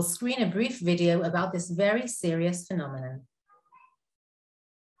discussion, we will screen a brief video about this very serious phenomenon.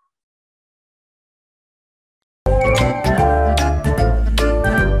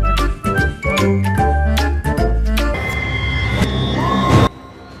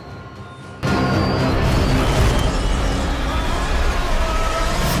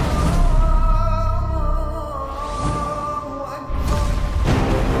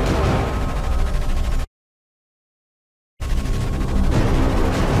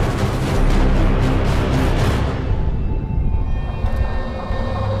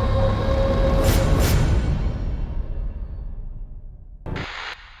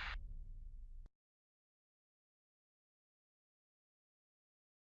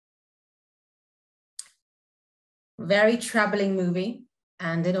 Very troubling movie.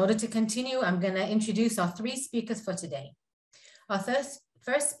 And in order to continue, I'm going to introduce our three speakers for today. Our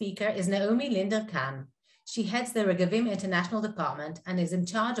first speaker is Naomi Linder-Kahn. She heads the Regavim International Department and is in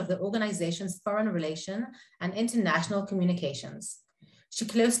charge of the organization's foreign relation and international communications. She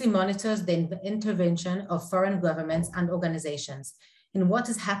closely monitors the intervention of foreign governments and organizations in what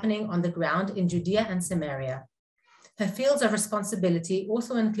is happening on the ground in Judea and Samaria. Her fields of responsibility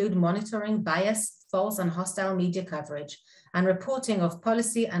also include monitoring bias, false and hostile media coverage, and reporting of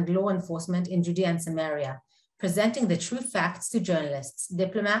policy and law enforcement in Judea and Samaria, presenting the true facts to journalists,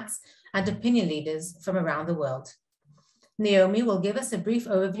 diplomats, and opinion leaders from around the world. Naomi will give us a brief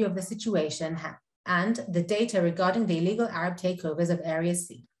overview of the situation and the data regarding the illegal Arab takeovers of Area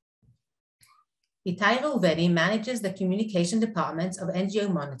C. Itai Reuveni manages the communication department of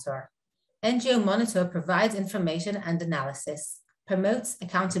NGO Monitor. NGO Monitor provides information and analysis, promotes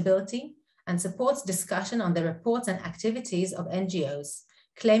accountability, and supports discussion on the reports and activities of NGOs,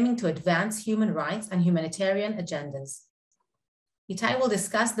 claiming to advance human rights and humanitarian agendas. Itai will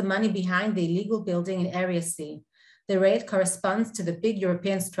discuss the money behind the illegal building in Area C. The raid corresponds to the big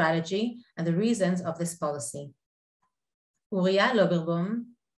European strategy and the reasons of this policy. Uriah Loberbaum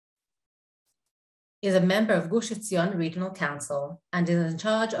is a member of Gush Etzion Regional Council and is in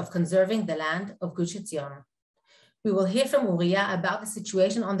charge of conserving the land of Gush Etzion. We will hear from Uriah about the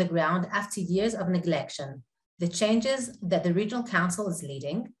situation on the ground after years of neglection, the changes that the Regional Council is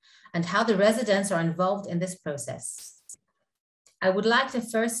leading, and how the residents are involved in this process. I would like to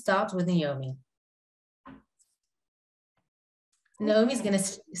first start with Naomi. Naomi's going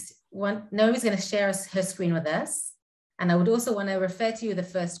to share her screen with us, and I would also want to refer to you the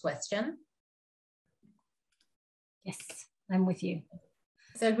first question. Yes, I'm with you.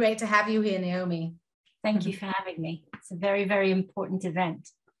 So great to have you here, Naomi. Thank you for having me. It's a very important event.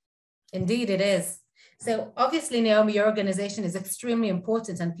 Indeed, it is. So obviously, Naomi, your organization is extremely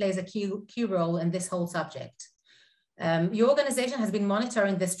important and plays a key role in this whole subject. Your organization has been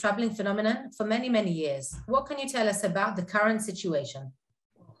monitoring this troubling phenomenon for many, many years. What can you tell us about the current situation?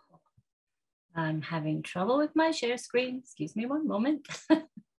 I'm having trouble with my share screen. Excuse me one moment.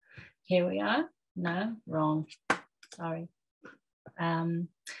 Here we are. No, wrong. Sorry.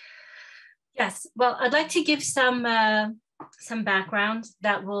 Yes, well, I'd like to give some background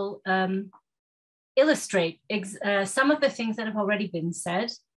that will illustrate some of the things that have already been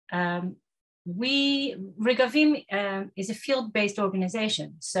said. Regavim is a field-based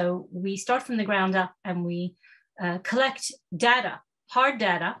organization. So we start from the ground up and we collect data, hard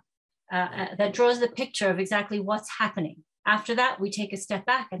data, that draws the picture of exactly what's happening. After that, we take a step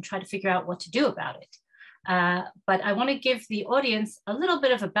back and try to figure out what to do about it. But I want to give the audience a little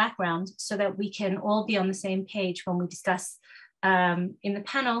bit of a background so that we can all be on the same page when we discuss in the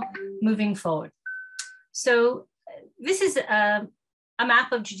panel moving forward. So this is a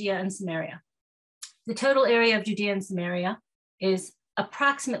map of Judea and Samaria. The total area of Judea and Samaria is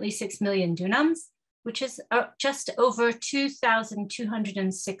approximately 6 million dunams, which is just over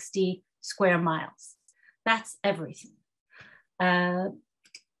 2,260 square miles. That's everything. The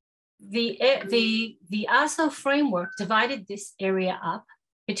ASO framework divided this area up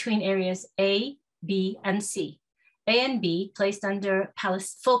between areas A, B, and C. A and B, placed under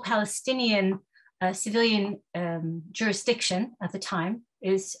full Palestinian civilian jurisdiction at the time,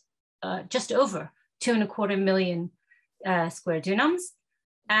 is just over 2.25 million square dunams.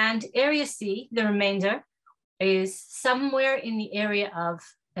 And area C, the remainder, is somewhere in the area of,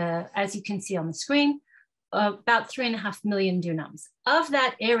 as you can see on the screen, about 3.5 million dunams. Of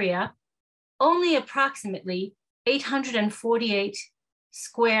that area, only approximately 848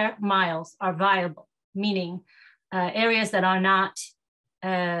 square miles are viable, meaning areas that are not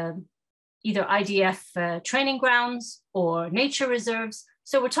either IDF training grounds or nature reserves.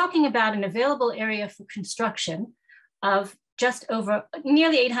 So we're talking about an available area for construction of just over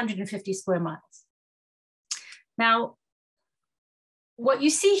nearly 850 square miles. Now, what you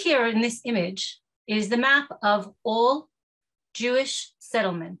see here in this image is the map of all Jewish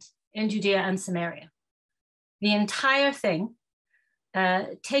settlement in Judea and Samaria. The entire thing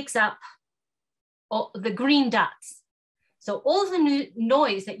takes up all the green dots. So all of the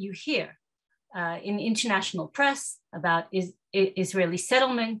noise that you hear in international press about Israeli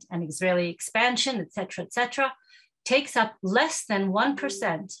settlement and Israeli expansion, et cetera, takes up less than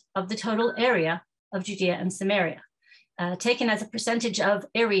 1% of the total area of Judea and Samaria. Taken as a percentage of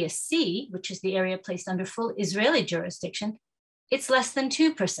area C, which is the area placed under full Israeli jurisdiction, it's less than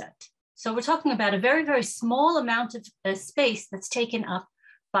 2%. So we're talking about a very, very small amount of space that's taken up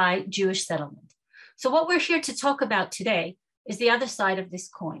by Jewish settlement. So what we're here to talk about today is the other side of this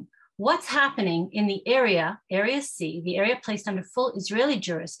coin. What's happening in the area C, the area placed under full Israeli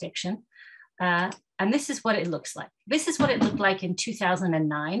jurisdiction, and this is what it looks like. This is what it looked like in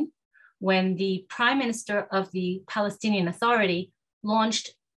 2009, when the Prime Minister of the Palestinian Authority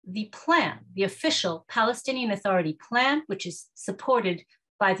launched the plan, the official Palestinian Authority plan, which is supported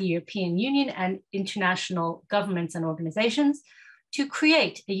by the European Union and international governments and organizations, to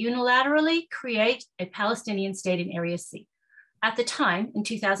unilaterally create a Palestinian state in Area C. At the time, in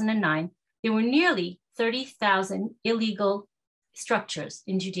 2009, there were nearly 30,000 illegal structures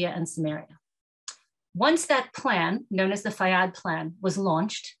in Judea and Samaria. Once that plan, known as the Fayad Plan, was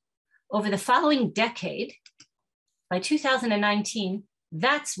launched, over the following decade, by 2019,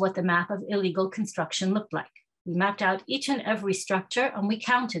 that's what the map of illegal construction looked like. We mapped out each and every structure and we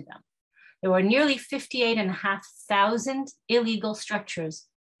counted them. There were nearly 58,500 illegal structures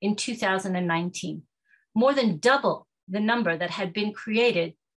in 2019, more than double the number that had been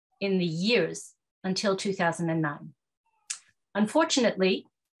created in the years until 2009. Unfortunately,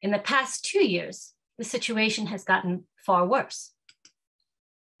 in the past 2 years, the situation has gotten far worse.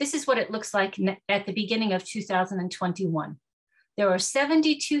 This is what it looks like at the beginning of 2021. There are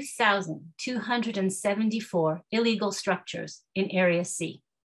 72,274 illegal structures in Area C.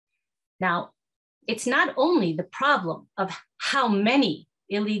 Now, it's not only the problem of how many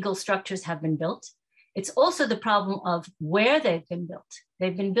illegal structures have been built, it's also the problem of where they've been built.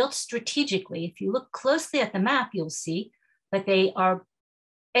 They've been built strategically. If you look closely at the map, you'll see that they are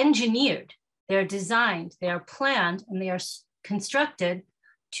engineered, they're designed, they are planned, and they are constructed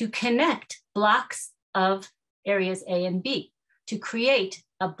to connect blocks of areas A and B, to create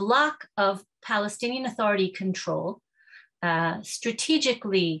a block of Palestinian Authority control,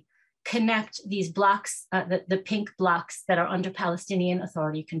 strategically connect these blocks, the pink blocks that are under Palestinian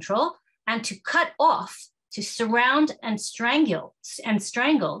Authority control, and to cut off, to surround and strangle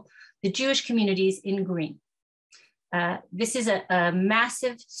the Jewish communities in green. This is a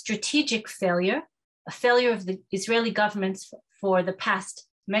massive strategic failure, a failure of the Israeli government for the past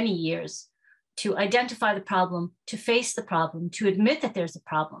many years to identify the problem, to face the problem, to admit that there's a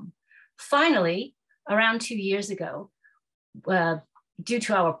problem. Finally, around 2 years ago, due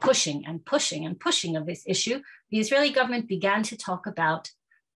to our pushing of this issue, the Israeli government began to talk about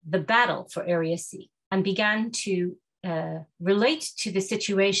the battle for Area C and began to relate to the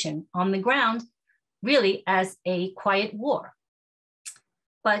situation on the ground really as a quiet war.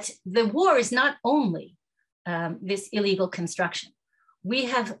 But the war is not only this illegal construction. We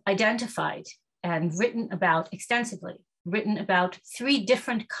have identified and written about extensively, three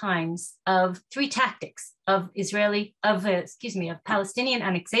different kinds of, three tactics of Palestinian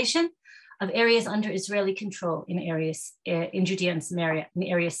annexation of areas under Israeli control in areas in Judea and Samaria, in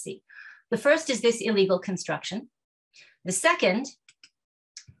Area C. The first is this illegal construction. The second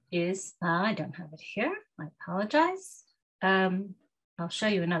is, I don't have it here, I apologize. I'll show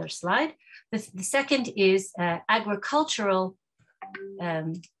you another slide. The second is agricultural,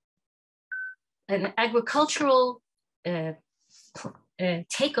 an agricultural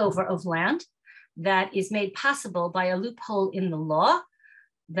takeover of land that is made possible by a loophole in the law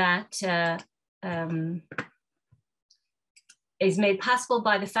that is made possible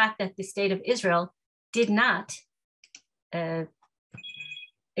by the fact that the state of Israel did not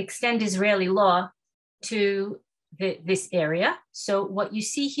extend Israeli law to this area. So what you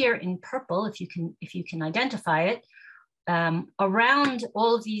see here in purple, if you can identify it, around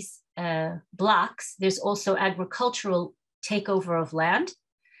all of these blocks, there's also agricultural takeover of land.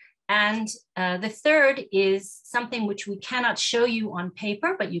 And the third is something which we cannot show you on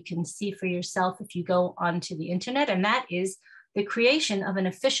paper, but you can see for yourself if you go onto the internet, and that is the creation of an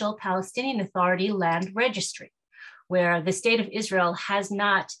official Palestinian Authority land registry, where the state of Israel has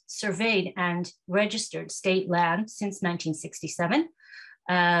not surveyed and registered state land since 1967.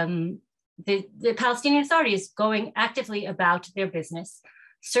 The Palestinian Authority is going actively about their business,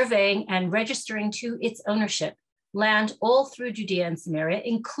 surveying and registering to its ownership land all through Judea and Samaria,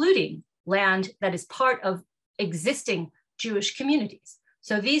 including land that is part of existing Jewish communities.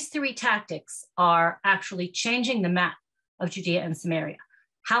 So these three tactics are actually changing the map of Judea and Samaria.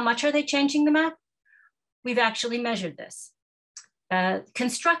 How much are they changing the map? We've actually measured this.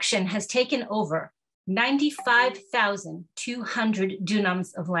 Construction has taken over 95,200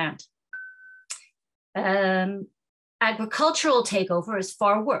 dunams of land. Agricultural takeover is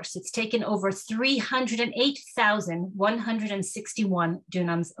far worse. It's taken over 308,161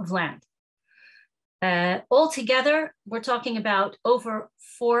 dunams of land. Altogether, we're talking about over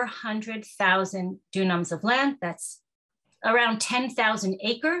 400,000 dunams of land. That's around 10,000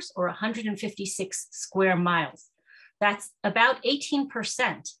 acres or 156 square miles. That's about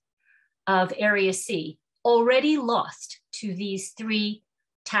 18% of Area C already lost to these three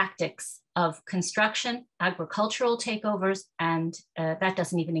tactics of construction, agricultural takeovers, and that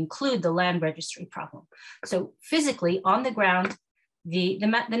doesn't even include the land registry problem. So physically on the ground, the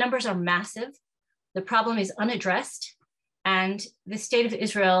numbers are massive. The problem is unaddressed, and the state of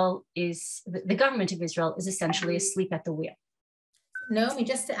Israel is, the government of Israel is essentially asleep at the wheel. Naomi,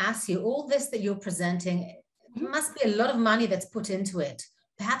 just to ask you, all this that you're presenting, must be a lot of money that's put into it.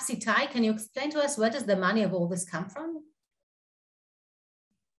 Perhaps Itai, can you explain to us where does the money of all this come from?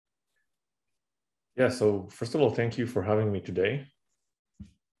 Yeah, so first of all, thank you for having me today.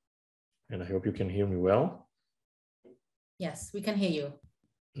 And I hope you can hear me well. Yes, we can hear you.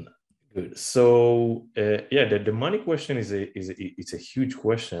 Good. So yeah, the money question it's a huge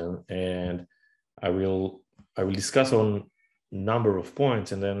question, and I will discuss on a number of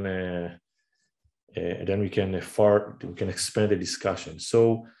points, and then we can expand the discussion.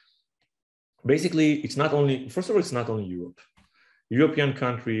 So basically, it's not only Europe. European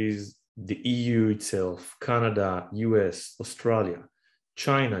countries, the EU itself, Canada, US, Australia,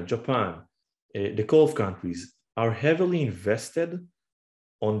 China, Japan, the Gulf countries are heavily invested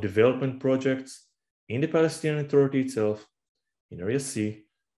on development projects in the Palestinian Authority itself, in Area C,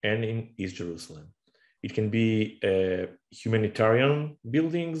 and in East Jerusalem. It can be humanitarian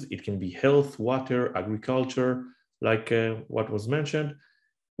buildings, it can be health, water, agriculture, like what was mentioned.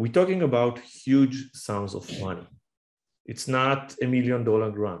 We're talking about huge sums of money. It's not $1 million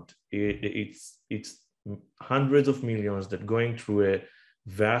grant. It's hundreds of millions that going through a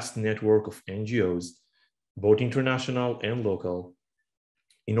vast network of NGOs, both international and local,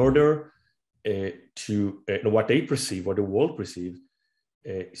 in order to what they perceive, what the world perceives,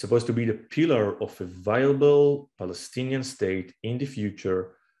 is supposed to be the pillar of a viable Palestinian state in the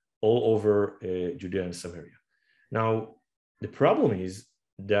future all over Judea and Samaria. Now, the problem is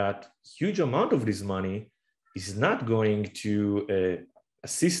that huge amount of this money is not going to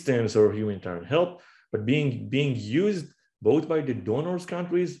assistance or humanitarian help, but being used both by the donors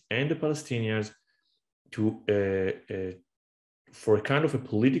countries and the Palestinians to for a kind of a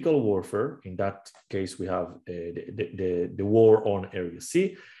political warfare. In that case, we have the war on Area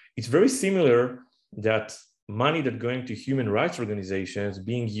C. It's very similar that money that going to human rights organizations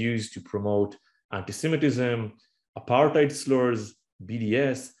being used to promote anti-Semitism, apartheid slurs,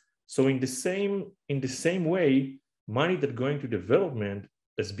 BDS. So in the same way, money that going to development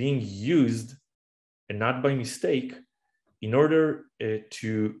is being used, and not by mistake, in order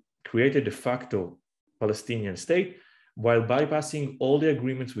to create a de facto Palestinian state, while bypassing all the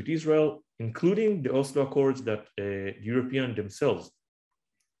agreements with Israel, including the Oslo Accords that the Europeans themselves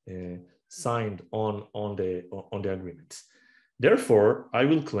signed on the agreements. Therefore, I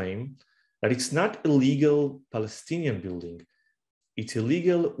will claim that it's not illegal Palestinian building, it's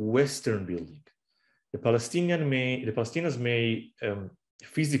illegal Western building. The Palestinians may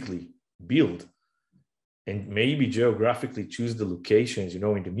physically build and maybe geographically choose the locations, in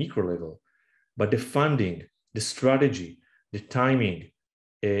the micro level, but the funding, the strategy, the timing,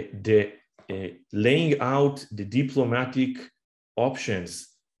 the laying out the diplomatic options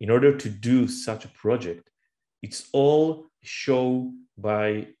in order to do such a project, it's all shown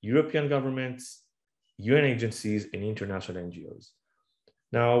by European governments, UN agencies, and international NGOs.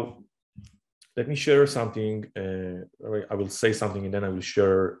 Now, let me share something. I will say something and then I will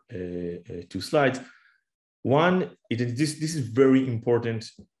share 2 slides. One, this is very important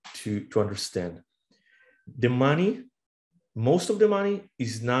to understand. The money, most of the money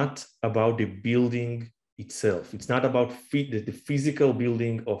is not about the building itself. It's not about the physical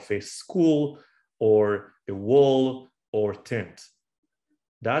building of a school or a wall or tent.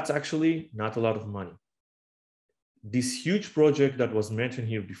 That's actually not a lot of money. This huge project that was mentioned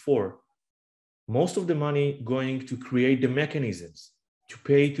here before, most of the money going to create the mechanisms to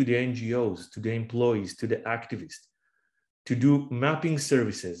pay to the NGOs, to the employees, to the activists, to do mapping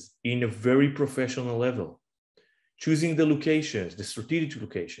services in a very professional level, choosing the locations, the strategic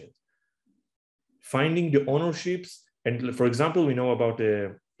locations, finding the ownerships. And for example, we know about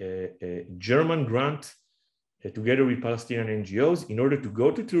a German grant together with Palestinian NGOs in order to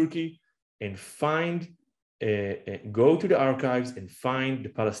go to Turkey and go to the archives and find the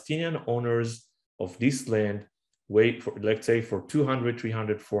Palestinian owners of this land, let's say for 200,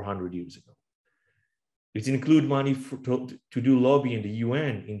 300, 400 years ago. It includes money to do lobby in the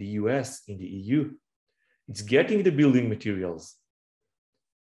UN, in the US, in the EU. It's getting the building materials,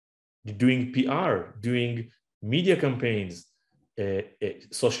 doing PR, doing media campaigns,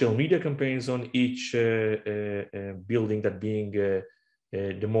 social media campaigns on each building that being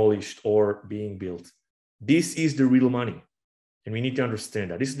demolished or being built. This is the real money, and we need to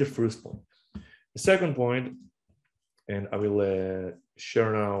understand that. This is the first point. The second point, and I will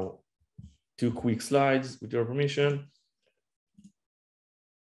share now 2 quick slides with your permission.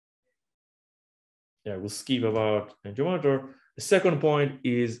 Yeah, we'll skip about monitor. The second point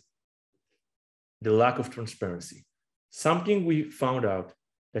is the lack of transparency. Something we found out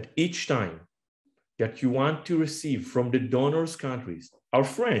that each time that you want to receive from the donors countries, our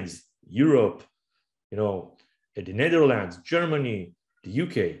friends, Europe, the Netherlands, Germany, the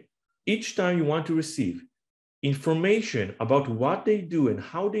UK, each time you want to receive information about what they do and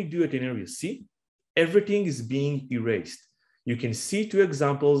how they do it in Area C, everything is being erased. You can see 2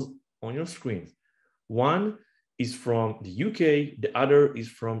 examples on your screen. One is from the UK, the other is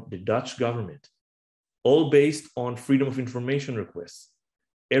from the Dutch government, all based on freedom of information requests.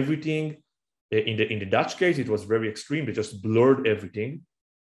 Everything, in the Dutch case, it was very extreme. They just blurred everything.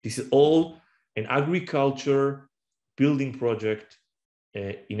 This is all an agriculture building project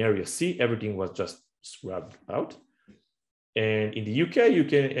in Area C. Everything was just scrubbed out. And in the UK, you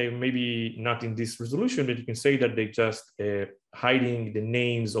can, maybe not in this resolution, but you can say that they just hiding the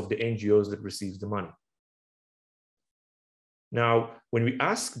names of the NGOs that receives the money. Now, when we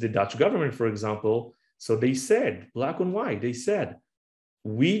asked the Dutch government, for example, so they said, black on white, they said,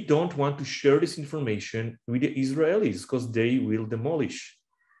 we don't want to share this information with the Israelis because they will demolish.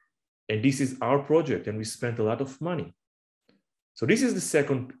 And this is our project, and we spent a lot of money. So this is the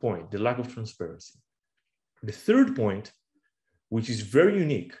second point, the lack of transparency. The third point, which is very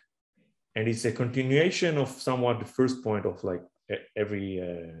unique, and it's a continuation of somewhat the first point of like every,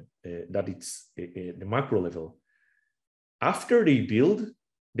 that it's the macro level. After they build,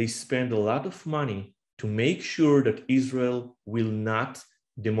 they spend a lot of money to make sure that Israel will not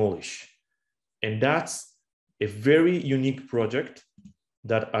demolish. And that's a very unique project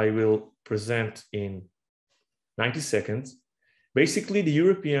that I will present in 90 seconds. Basically, the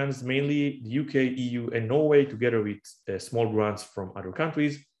Europeans, mainly the UK, EU, and Norway, together with small grants from other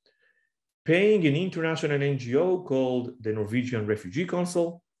countries, paying an international NGO called the Norwegian Refugee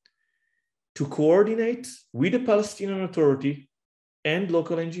Council to coordinate with the Palestinian Authority and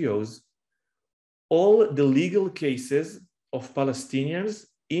local NGOs all the legal cases of Palestinians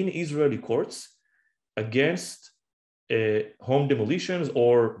in Israeli courts against home demolitions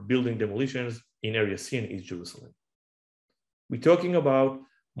or building demolitions in Area C in East Jerusalem. We're talking about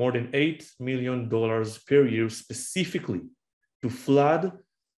more than $8 million per year specifically to flood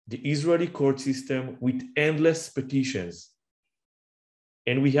the Israeli court system with endless petitions.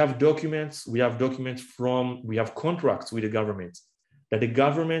 And we have contracts with the government, that the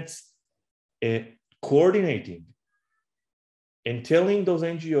government's coordinating and telling those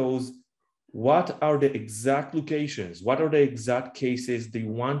NGOs what are the exact locations, what are the exact cases they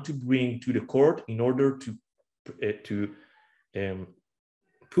want to bring to the court in order to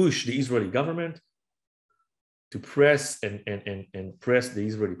push the Israeli government to press and press the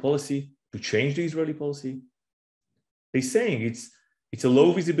Israeli policy, to change the Israeli policy. They're saying it's a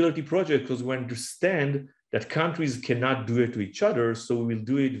low visibility project because we understand that countries cannot do it to each other, so we will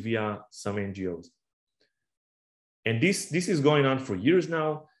do it via some NGOs. And this is going on for years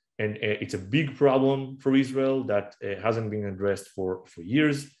now, and it's a big problem for Israel that hasn't been addressed for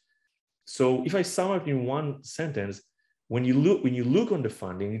years. So if I sum up in one sentence, when you look on the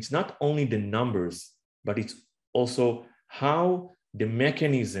funding, it's not only the numbers, but it's also how the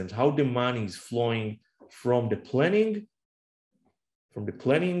mechanisms, how the money is flowing from the planning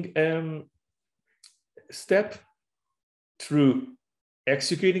step through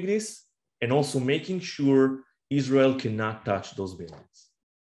executing this, and also making sure Israel cannot touch those buildings.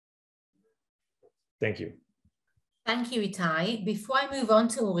 Thank you. Thank you, Itai. Before I move on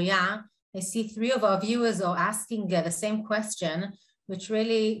to Uriah, I see 3 of our viewers are asking the same question, which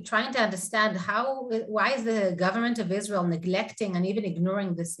really trying to understand why is the government of Israel neglecting and even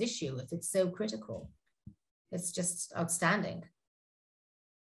ignoring this issue if it's so critical? It's just outstanding.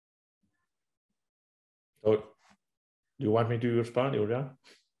 So, do you want me to respond, Uriah?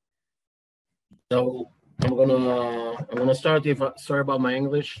 So I'm gonna start. Sorry about my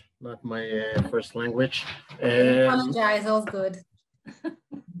English, not my first language. I apologize. All's good.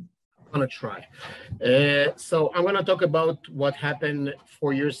 I'm gonna try. So I'm gonna talk about what happened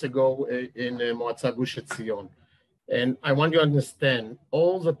 4 years ago in Moatza Gush Etzion, and I want you to understand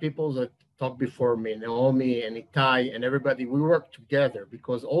all the people that talked before me, Naomi and Itai and everybody. We worked together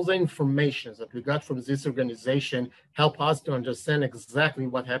because all the information that we got from this organization help us to understand exactly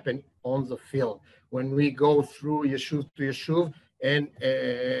what happened on the field when we go through yeshuv to yeshuv and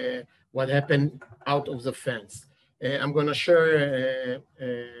what happened out of the fence. I'm going to share.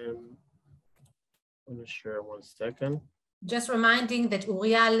 I'm going to share 1 second. Just reminding that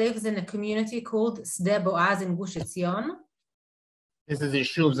Uriah lives in a community called Sde Boaz in Gush Etzion. This is the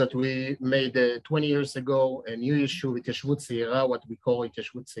yeshuv that we made 20 years ago, a new yeshuv, Iteshvut Tzira, what we call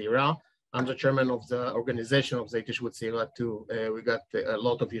Iteshvut Tzira. I'm the chairman of the organization of the Iteshvut Tzira too. We got a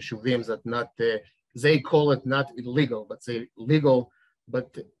lot of yeshuvim that not, they call it not illegal, but they legal, but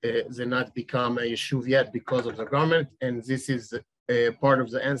they not become a yeshuv yet because of the government. And this is part of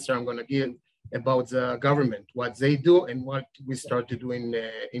the answer I'm going to give about the government, what they do and what we start to do in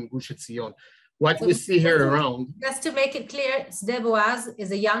Gush Etzion. What we see here around. Just to make it clear, Sde Boaz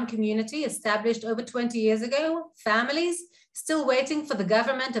is a young community established over 20 years ago, families still waiting for the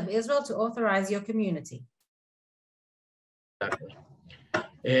government of Israel to authorize your community. Exactly.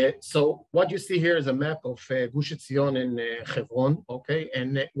 So what you see here is a map of Gush Etzion and Hebron, okay?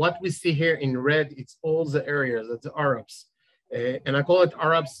 And what we see here in red, it's all the areas, that's the Arabs. And I call it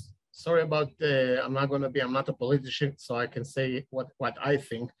Arabs, sorry about, I'm not a politician, so I can say what I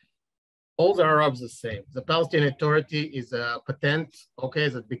think. All the Arabs the same. The Palestinian Authority is a patent, okay,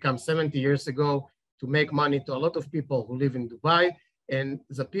 that became 70 years ago to make money to a lot of people who live in Dubai, and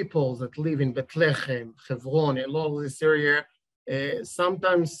the people that live in Bethlehem, Hebron, and all this area,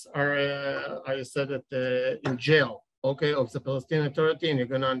 sometimes are, I said it, in jail, okay, of the Palestinian Authority, and you're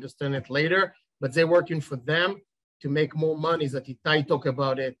gonna understand it later, but they're working for them to make more money, that Itai talk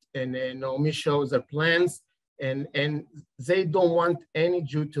about it, and Naomi shows their plans, and they don't want any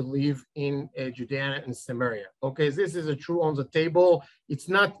Jew to live in Judea and Samaria. Okay, this is a true on the table. It's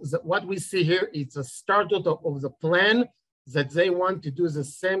not, what we see here, it's a start of the plan that they want to do the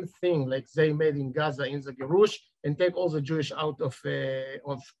same thing like they made in Gaza in the Gerush and take all the Jewish out of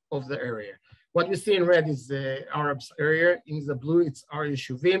the area. What you see in red is the Arabs area. In the blue, it's our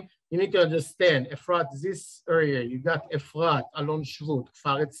Yeshuvim. You need to understand, Efrat, this area, you got Efrat, Alon Shvut,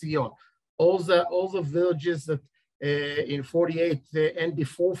 Kfar Etzion, all the villages that in 48 and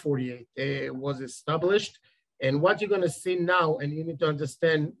before 48 was established. And what you're going to see now, and you need to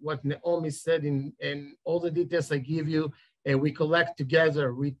understand what Naomi said and all the details I give you, we collect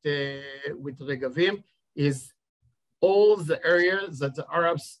together with Regavim, is all the areas that the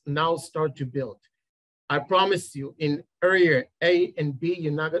Arabs now start to build. I promise you, in area A and B,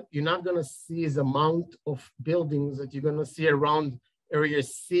 you're not going to see the amount of buildings that you're going to see around area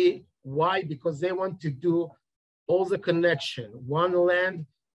C. Why? Because they want to do all the connection, one land,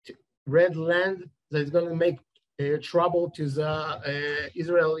 red land that is going to make trouble to the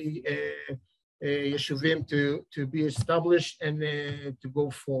Israeli yeshuvim to be established and to go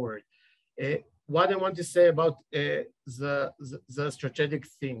forward. What I want to say about the strategic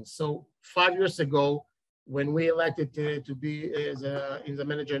thing. So 5 years ago, when we elected to be in the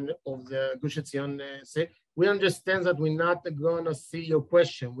manager of the Gush Etzion, we understand that we're not going to see your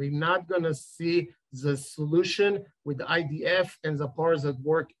question. We're not going to see the solution with the IDF and the powers that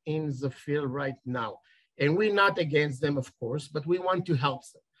work in the field right now. And we're not against them, of course, but we want to help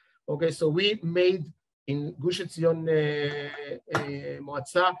them. Okay, so we made in Gush Etzion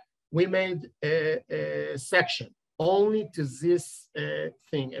Moatza, we made a section only to this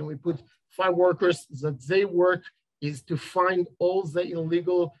thing. And we put 5 workers that they work is to find all the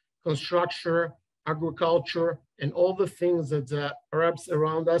illegal construction, agriculture, and all the things that the Arabs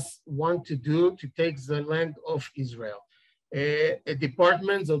around us want to do to take the land of Israel. A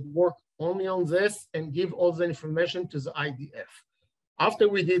department that work only on this and give all the information to the IDF. After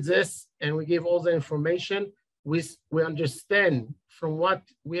we did this and we gave all the information, we understand from what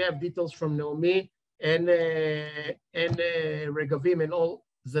we have details from Naomi and Regavim and all,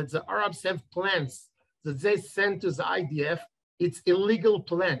 that the Arabs have plans that they send to the IDF. It's illegal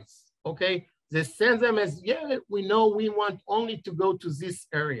plans, okay? They send them as, yeah, we know we want only to go to this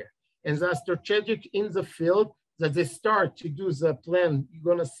area. And the strategic in the field that they start to do the plan, you're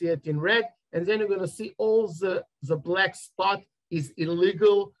gonna see it in red, and then you're gonna see all the black spot is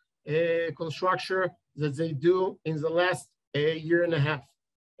illegal construction that they do in the last year and a half.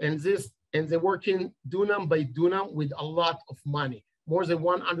 And they're working dunam by dunam with a lot of money, more than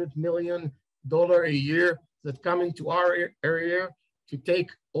 $100 million a year that come into our area to take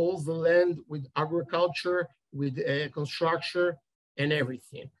all the land with agriculture, with construction and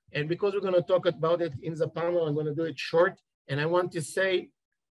everything. And because we're going to talk about it in the panel, I'm going to do it short. And I want to say,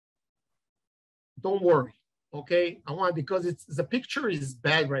 don't worry, okay? Because the picture is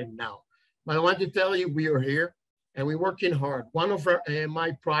bad right now. But I want to tell you, we are here and we're working hard. One of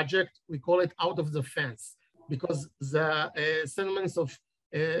my project, we call it Out of the Fence, because the settlements of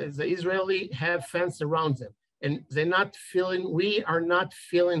the Israeli have fence around them. And we are not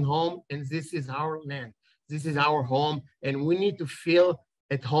feeling home, and this is our land. This is our home, and we need to feel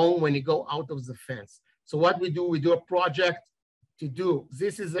at home when you go out of the fence. So what we do a project to do.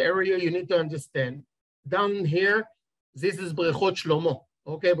 This is the area you need to understand. Down here, this is Brechot Shlomo.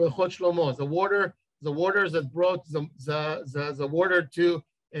 Okay, Brechot Shlomo, the water that brought the water to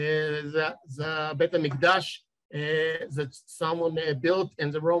the Bet HaMikdash that someone built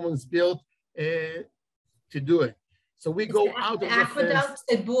and the Romans built to do it. So we go out of the aqueduct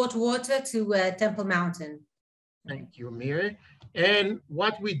that brought water to Temple Mountain. Thank you, Miri. And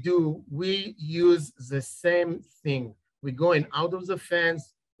what we do, we use the same thing. We're going out of the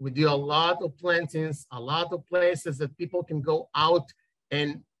fence. We do a lot of plantings, a lot of places that people can go out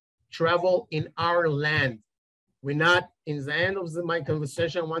and travel in our land. We're not, in the end of my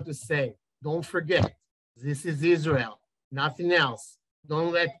conversation, I want to say, don't forget, this is Israel, nothing else.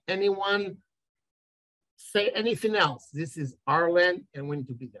 Don't let anyone say anything else. This is our land and we need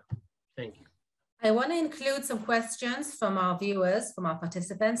to be there. Thank you. I want to include some questions from our viewers, from our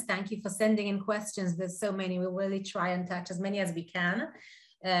participants. Thank you for sending in questions. There's so many. We'll really try and touch as many as we can.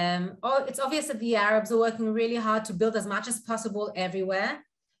 It's obvious that the Arabs are working really hard to build as much as possible everywhere.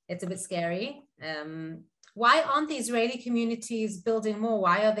 It's a bit scary. Why aren't the Israeli communities building more?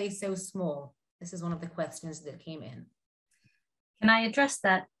 Why are they so small? This is one of the questions that came in. Can I address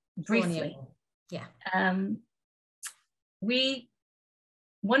that briefly? Yeah.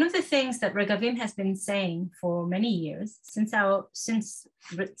 One of the things that Regavim has been saying for many years, since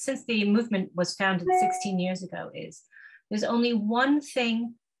the movement was founded 16 years ago, is there's only one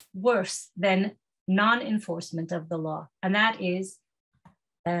thing worse than non-enforcement of the law, and that is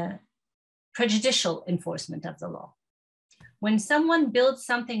prejudicial enforcement of the law. When someone builds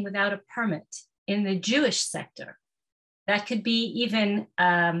something without a permit in the Jewish sector, that could be even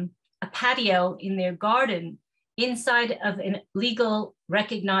a patio in their garden inside of a legal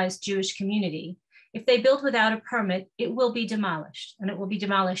recognized Jewish community. If they build without a permit, it will be demolished, and it will be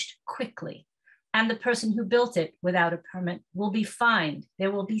demolished quickly. and the person who built it without a permit will be fined.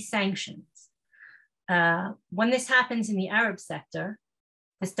 There will be sanctions. When this happens in the Arab sector,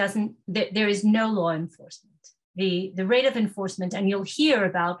 there is no law enforcement. The rate of enforcement, and you'll hear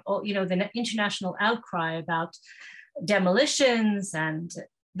about, the international outcry about demolitions and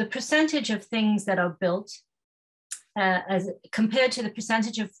the percentage of things that are built as compared to the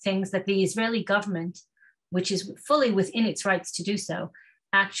percentage of things that the Israeli government, which is fully within its rights to do so,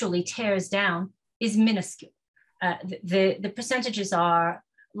 actually tears down, is minuscule. The percentages are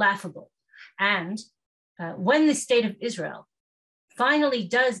laughable. And when the state of Israel finally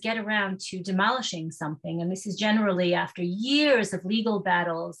does get around to demolishing something, and this is generally after years of legal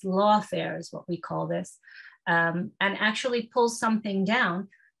battles, lawfare is what we call this, and actually pulls something down,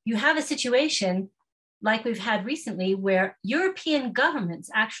 you have a situation like we've had recently where European governments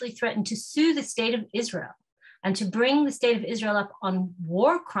actually threaten to sue the state of Israel and to bring the state of Israel up on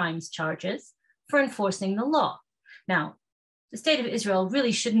war crimes charges for enforcing the law. Now, the state of Israel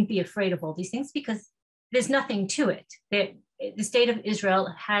really shouldn't be afraid of all these things because there's nothing to it. The state of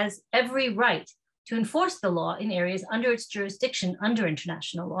Israel has every right to enforce the law in areas under its jurisdiction under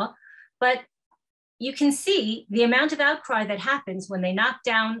international law. But you can see the amount of outcry that happens when they knock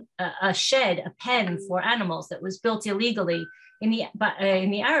down a shed, a pen for animals that was built illegally in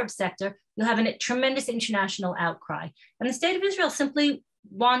the Arab sector. You'll have a tremendous international outcry. And the state of Israel simply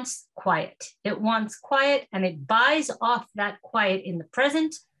wants quiet. It wants quiet, and it buys off that quiet in the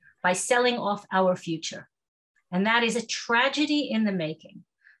present by selling off our future. And that is a tragedy in the making.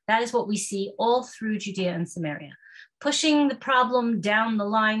 That is what we see all through Judea and Samaria. Pushing the problem down the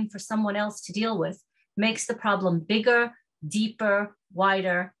line for someone else to deal with makes the problem bigger, deeper,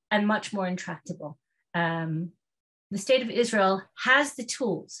 wider, and much more intractable. The state of Israel has the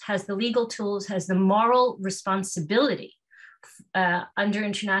tools, has the legal tools, has the moral responsibility under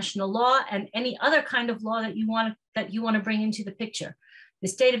international law and any other kind of law that you want to bring into the picture. The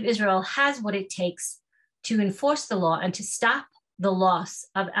state of Israel has what it takes to enforce the law and to stop the loss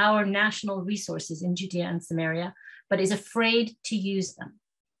of our national resources in Judea and Samaria, but is afraid to use them.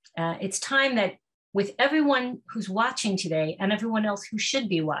 It's time that with everyone who's watching today and everyone else who should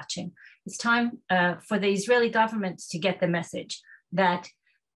be watching, it's time for the Israeli government to get the message that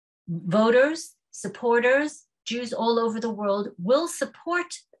voters, supporters, Jews all over the world will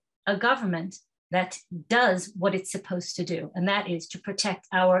support a government that does what it's supposed to do, and that is to protect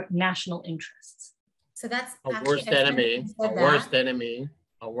our national interests. So that's our worst enemy.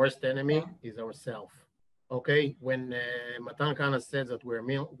 Our worst enemy is ourselves. Okay, when Matan Kana says that we're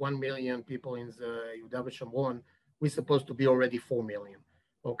 1 million people in Yehuda v'Shamron, we're supposed to be already 4 million.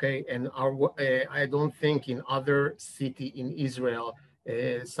 Okay, and I don't think in other city in Israel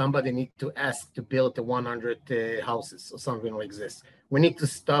somebody need to ask to build 100 houses or something like this. We need to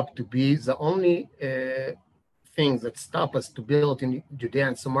stop to be the only things that stop us to build in Judea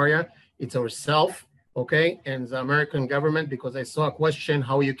and Samaria. It's ourselves, okay, and the American government, because I saw a question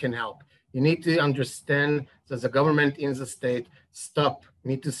how you can help. You need to understand that the government in the state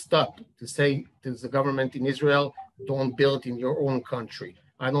need to stop to say to the government in Israel, don't build in your own country.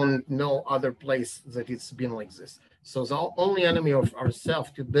 I don't know other place that it's been like this. So the only enemy of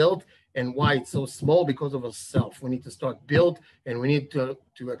ourselves to build, and why it's so small, because of ourselves. We need to start build, and we need to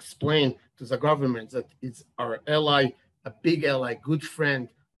explain to the government that it's our ally, a big ally, good friend,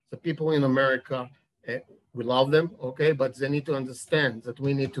 the people in America. We love them, okay, but they need to understand that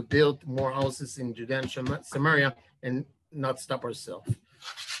we need to build more houses in Judea and Samaria and not stop ourselves.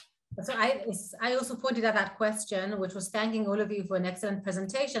 So I also pointed out that question, which was thanking all of you for an excellent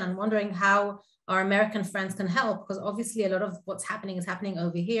presentation and wondering how our American friends can help, because obviously a lot of what's happening is happening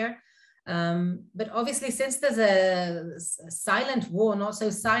over here. But obviously, since there's a silent war, not so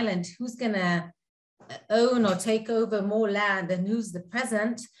silent, who's going to own or take over more land and who's the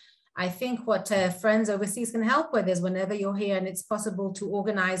present? I think what friends overseas can help with is whenever you're here and it's possible to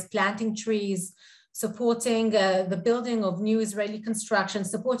organize planting trees, supporting the building of new Israeli construction,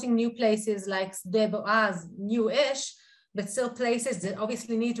 supporting new places like Sde Boaz, new-ish, but still places that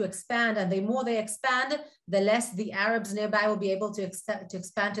obviously need to expand. And the more they expand, the less the Arabs nearby will be able to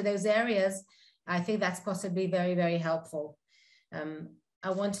expand to those areas. I think that's possibly very, very helpful.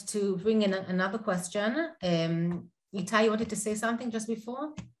 I wanted to bring in another question. Itai, you wanted to say something just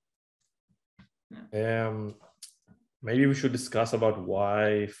before? Maybe we should discuss about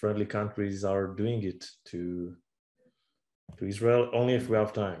why friendly countries are doing it to Israel, only if we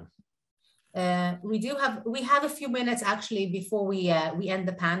have time. We have a few minutes actually before we end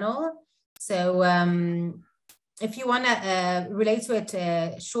the panel. So if you want to relate to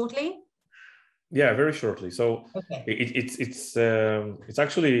it shortly. Yeah, very shortly. So okay. It's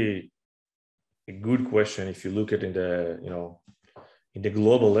actually a good question. If you look at in the, in the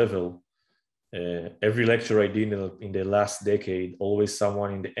global level, every lecture I did in the last decade, always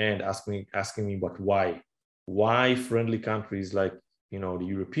someone in the end asking me, but why? Why friendly countries like, the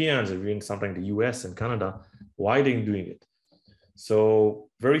Europeans, or even sometimes the US and Canada, why they're doing it? So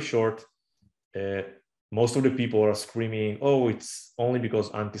very short, most of the people are screaming, oh, it's only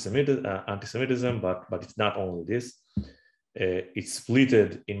because anti-Semitism, but it's not only this. It's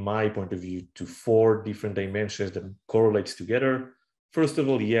splitted, in my point of view, to 4 different dimensions that correlates together. First of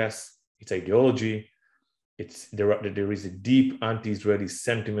all, yes, it's ideology. There is a deep anti-Israeli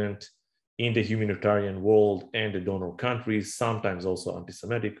sentiment in the humanitarian world and the donor countries, sometimes also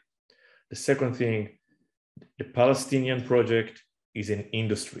anti-Semitic. The second thing, the Palestinian project is an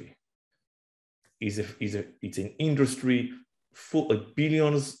industry. It's an industry full of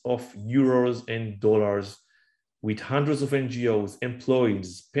billions of euros and dollars, with hundreds of NGOs,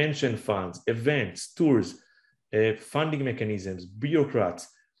 employees, pension funds, events, tours, funding mechanisms, bureaucrats.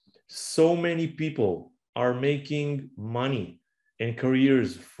 So many people are making money and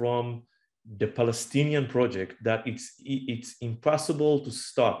careers from the Palestinian project that it's impossible to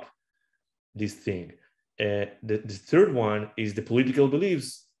stop this thing. The third one is the political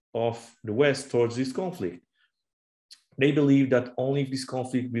beliefs of the West towards this conflict. They believe that only if this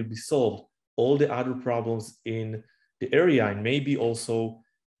conflict will be solved, all the other problems in the area and maybe also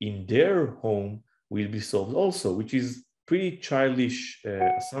in their home will be solved also, which is pretty childish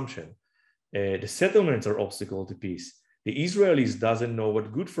assumption. The settlements are obstacle to peace. The Israelis doesn't know what's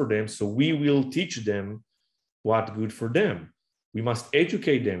good for them, so we will teach them what's good for them. We must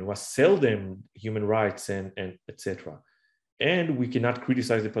educate them, we must sell them human rights and etc. And we cannot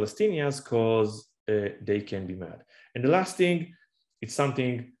criticize the Palestinians because they can be mad. And the last thing, it's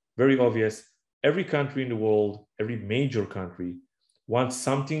something very obvious. Every country in the world, every major country wants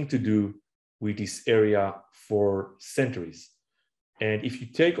something to do with this area for centuries. And if you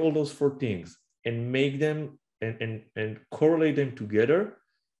take all those 4 things and make them and correlate them together,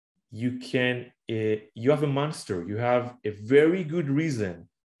 you can, you have a monster. You have a very good reason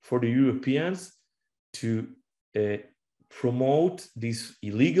for the Europeans to promote this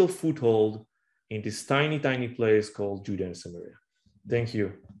illegal foothold in this tiny, tiny place called Judea and Samaria. Thank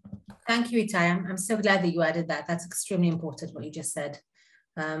you. Thank you, Itai. I'm so glad that you added that. That's extremely important, what you just said.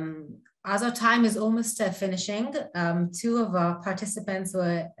 As our time is almost finishing, 2 of our participants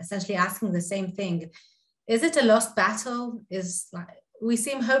were essentially asking the same thing. Is it a lost battle? We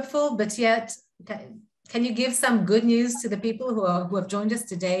seem hopeful, but yet, can you give some good news to the people who have joined us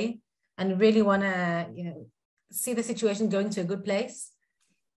today and really want to, see the situation going to a good place?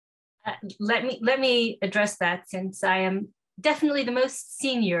 Let me address that, since I am definitely the most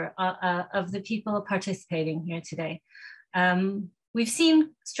senior of the people participating here today. We've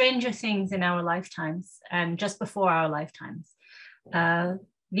seen stranger things in our lifetimes and just before our lifetimes. The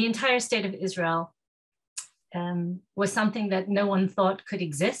entire state of Israel was something that no one thought could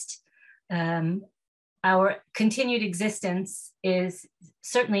exist. Our continued existence is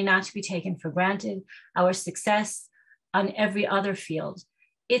certainly not to be taken for granted. Our success on every other field.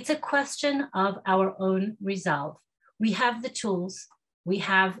 It's a question of our own resolve. We have the tools, we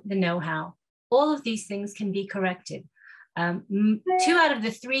have the know-how. All of these things can be corrected. 2 out of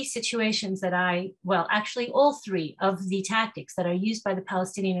the 3 situations that actually all 3 of the tactics that are used by the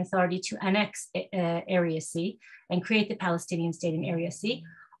Palestinian Authority to annex Area C and create the Palestinian state in Area C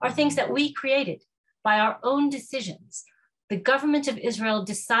are things that we created by our own decisions. The government of Israel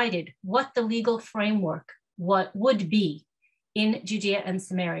decided what the legal framework would be in Judea and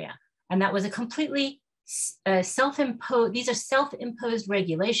Samaria. And that was a completely self-imposed, these are self-imposed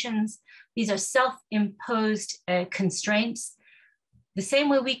regulations. These are self-imposed constraints. The same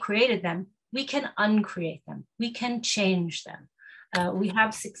way we created them, we can uncreate them. We can change them. We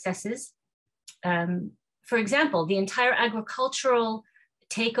have successes. For example, the entire agricultural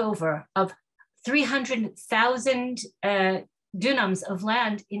takeover of 300,000 dunams of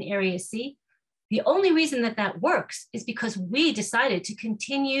land in Area C. The only reason that that works is because we decided to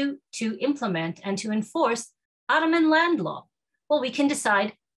continue to implement and to enforce Ottoman land law. Well, we can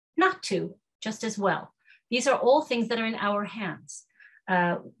decide not to just as well. These are all things that are in our hands.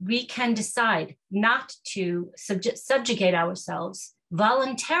 We can decide not to subjugate ourselves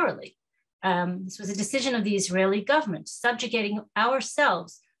voluntarily. This was a decision of the Israeli government, subjugating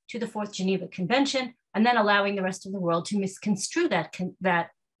ourselves to the 4th Geneva Convention and then allowing the rest of the world to misconstrue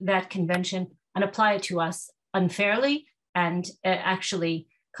that convention and apply it to us unfairly and actually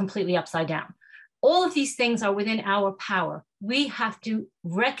completely upside down. All of these things are within our power. We have to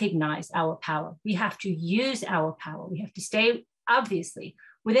recognize our power. We have to use our power. We have to stay, obviously,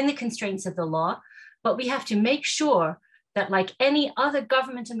 within the constraints of the law, but we have to make sure that, like any other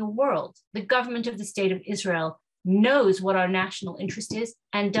government in the world, the government of the State of Israel knows what our national interest is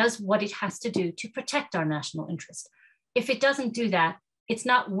and does what it has to do to protect our national interest. If it doesn't do that, it's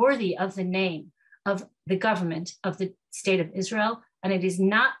not worthy of the name of the government of the State of Israel, and it is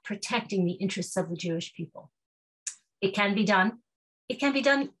not protecting the interests of the Jewish people. It can be done. It can be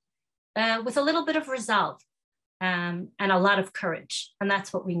done with a little bit of resolve and a lot of courage, and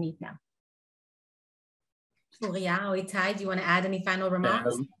that's what we need now. Uriah or Itai, do you want to add any final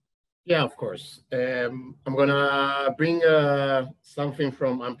remarks? Yeah, of course. I'm gonna bring something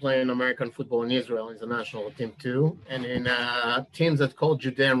from, I'm playing American football in Israel in the national team too, and in teams that called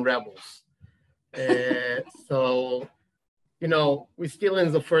Judean rebels. So, you know, we're still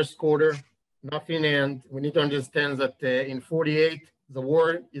in the first quarter, nothing, and we need to understand that in 48, the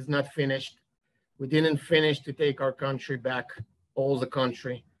war is not finished. We didn't finish to take our country back, all the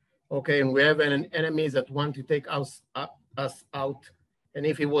country. Okay, and we have an enemy that want to take us out. And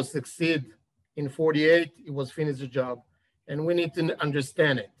if it will succeed in 48, it was finished the job. And we need to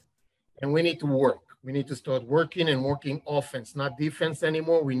understand it. And we need to work. We need to start working and working offense, not defense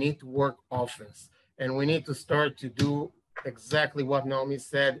anymore. We need to work offense. And we need to start to do exactly what Naomi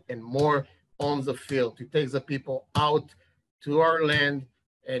said and more on the field, to take the people out to our land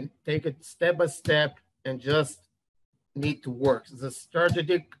and take it step by step and just need to work. The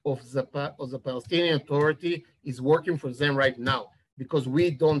strategy of the Palestinian Authority is working for them right now, because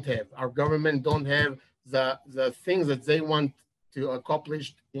we don't have, our government don't have the things that they want to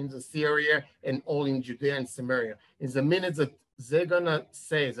accomplish in the Syria and all in Judea and Samaria. In the minute that they're gonna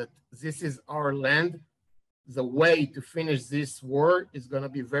say that this is our land, the way to finish this war is gonna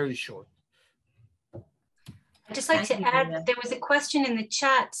be very short. I'd just like to add, there was a question in the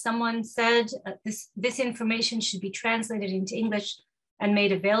chat. Someone said this information should be translated into English and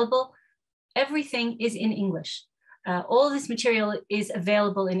made available. Everything is in English. All this material is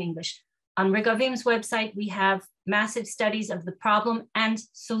available in English. On Regavim's website, we have massive studies of the problem and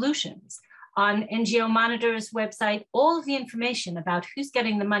solutions. On NGO Monitor's website, all of the information about who's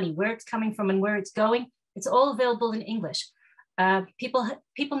getting the money, where it's coming from and where it's going, it's all available in English.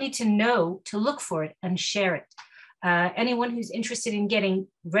 People need to know to look for it and share it. Anyone who's interested in getting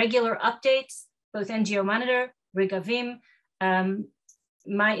regular updates, both NGO Monitor, Regavim,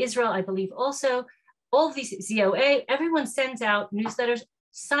 My Israel, I believe also, all of these ZOA, everyone sends out newsletters.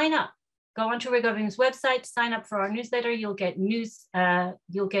 Sign up. Go onto Regavim's website, sign up for our newsletter. You'll get news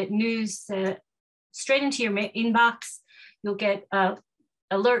straight into your inbox. You'll get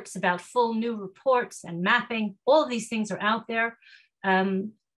alerts about full new reports and mapping. All of these things are out there.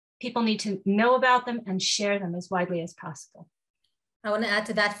 People need to know about them and share them as widely as possible. I want to add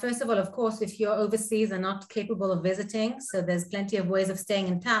to that. First of all, of course, if you're overseas and not capable of visiting, so there's plenty of ways of staying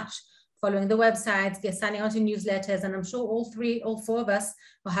in touch, following the websites, signing on to newsletters, and I'm sure all four of us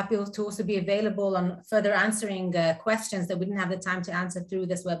are happy to also be available on further answering questions that we didn't have the time to answer through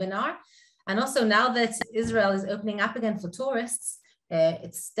this webinar. And also now that Israel is opening up again for tourists,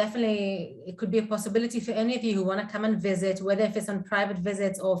 it could be a possibility for any of you who want to come and visit, whether if it's on private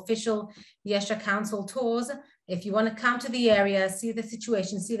visits or official Yesha Council tours. If you want to come to the area, see the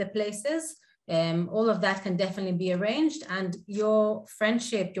situation, see the places, all of that can definitely be arranged. And your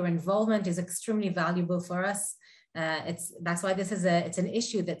friendship, your involvement is extremely valuable for us. That's why this is it's an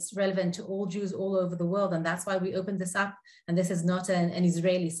issue that's relevant to all Jews all over the world. And that's why we opened this up. And this is not an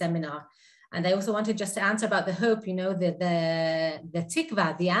Israeli seminar. And I also wanted just to answer about the hope, you know, the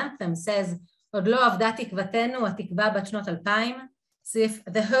tikva, the anthem says, Od lo avda tikvatenu, hatikva bat shnot 2000. So if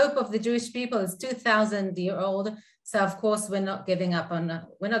the hope of the Jewish people is 2,000-year-old, so of course we're not giving up on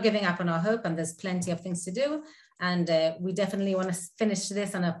our hope, and there's plenty of things to do. And we definitely want to finish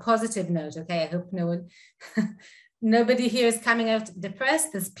this on a positive note. Okay, I hope nobody here is coming out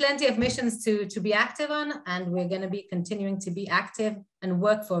depressed. There's plenty of missions to be active on, and we're going to be continuing to be active and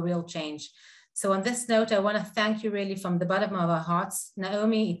work for real change. So on this note, I want to thank you really from the bottom of our hearts,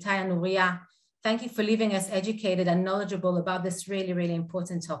 Naomi, Itai, and Uriah. Thank you for leaving us educated and knowledgeable about this really, really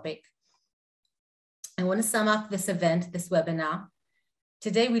important topic. I want to sum up this event, this webinar.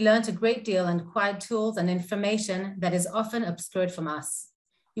 Today, we learned a great deal and acquired tools and information that is often obscured from us.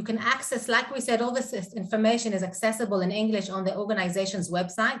 You can access, like we said, all this information is accessible in English on the organization's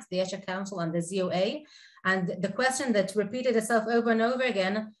website, the Yesha Council and the ZOA. And the question that repeated itself over and over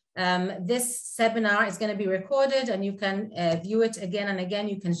again, this seminar is going to be recorded and you can view it again and again.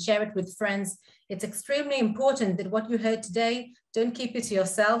 You can share it with friends. It's extremely important that what you heard today, don't keep it to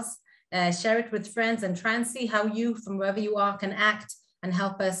yourselves. Share it with friends and try and see how you, from wherever you are, can act and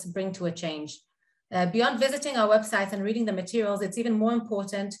help us bring to a change. Beyond visiting our websites and reading the materials, it's even more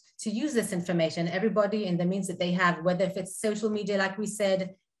important to use this information, everybody in the means that they have, whether if it's social media, like we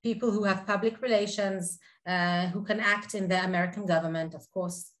said, people who have public relations, who can act in the American government. Of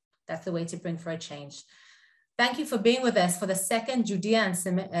course, that's the way to bring for a change. Thank you for being with us for the second Judea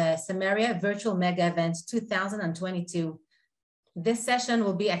and Samaria Virtual Mega Event 2022. This session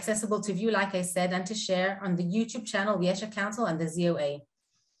will be accessible to view, like I said, and to share on the YouTube channel, the Yesha Council and the ZOA.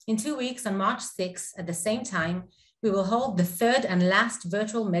 In 2 weeks, on March 6th, at the same time, we will hold the third and last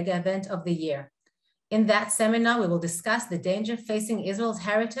virtual mega event of the year. In that seminar, we will discuss the danger facing Israel's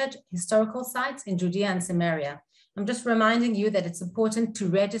heritage historical sites in Judea and Samaria. I'm just reminding you that it's important to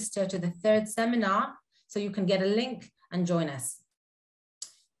register to the third seminar so you can get a link and join us.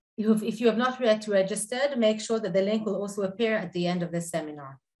 If you have not yet registered, make sure that the link will also appear at the end of the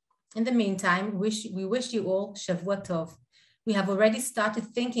seminar. In the meantime, we wish you all Shavua Tov. We have already started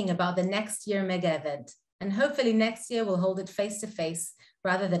thinking about the next year mega event, and hopefully next year we'll hold it face-to-face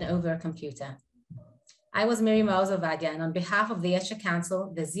rather than over a computer. I was Miri Maoz-Ovadia, and on behalf of the Yesha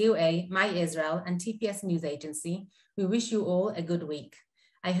Council, the ZOA, My Israel, and TPS News Agency, we wish you all a good week.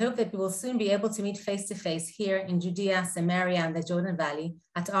 I hope that we will soon be able to meet face-to-face here in Judea, Samaria, and the Jordan Valley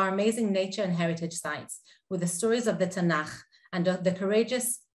at our amazing nature and heritage sites with the stories of the Tanakh and of the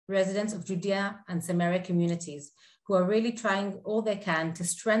courageous residents of Judea and Samaria communities who are really trying all they can to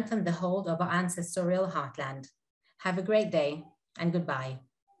strengthen the hold of our ancestral heartland. Have a great day and goodbye.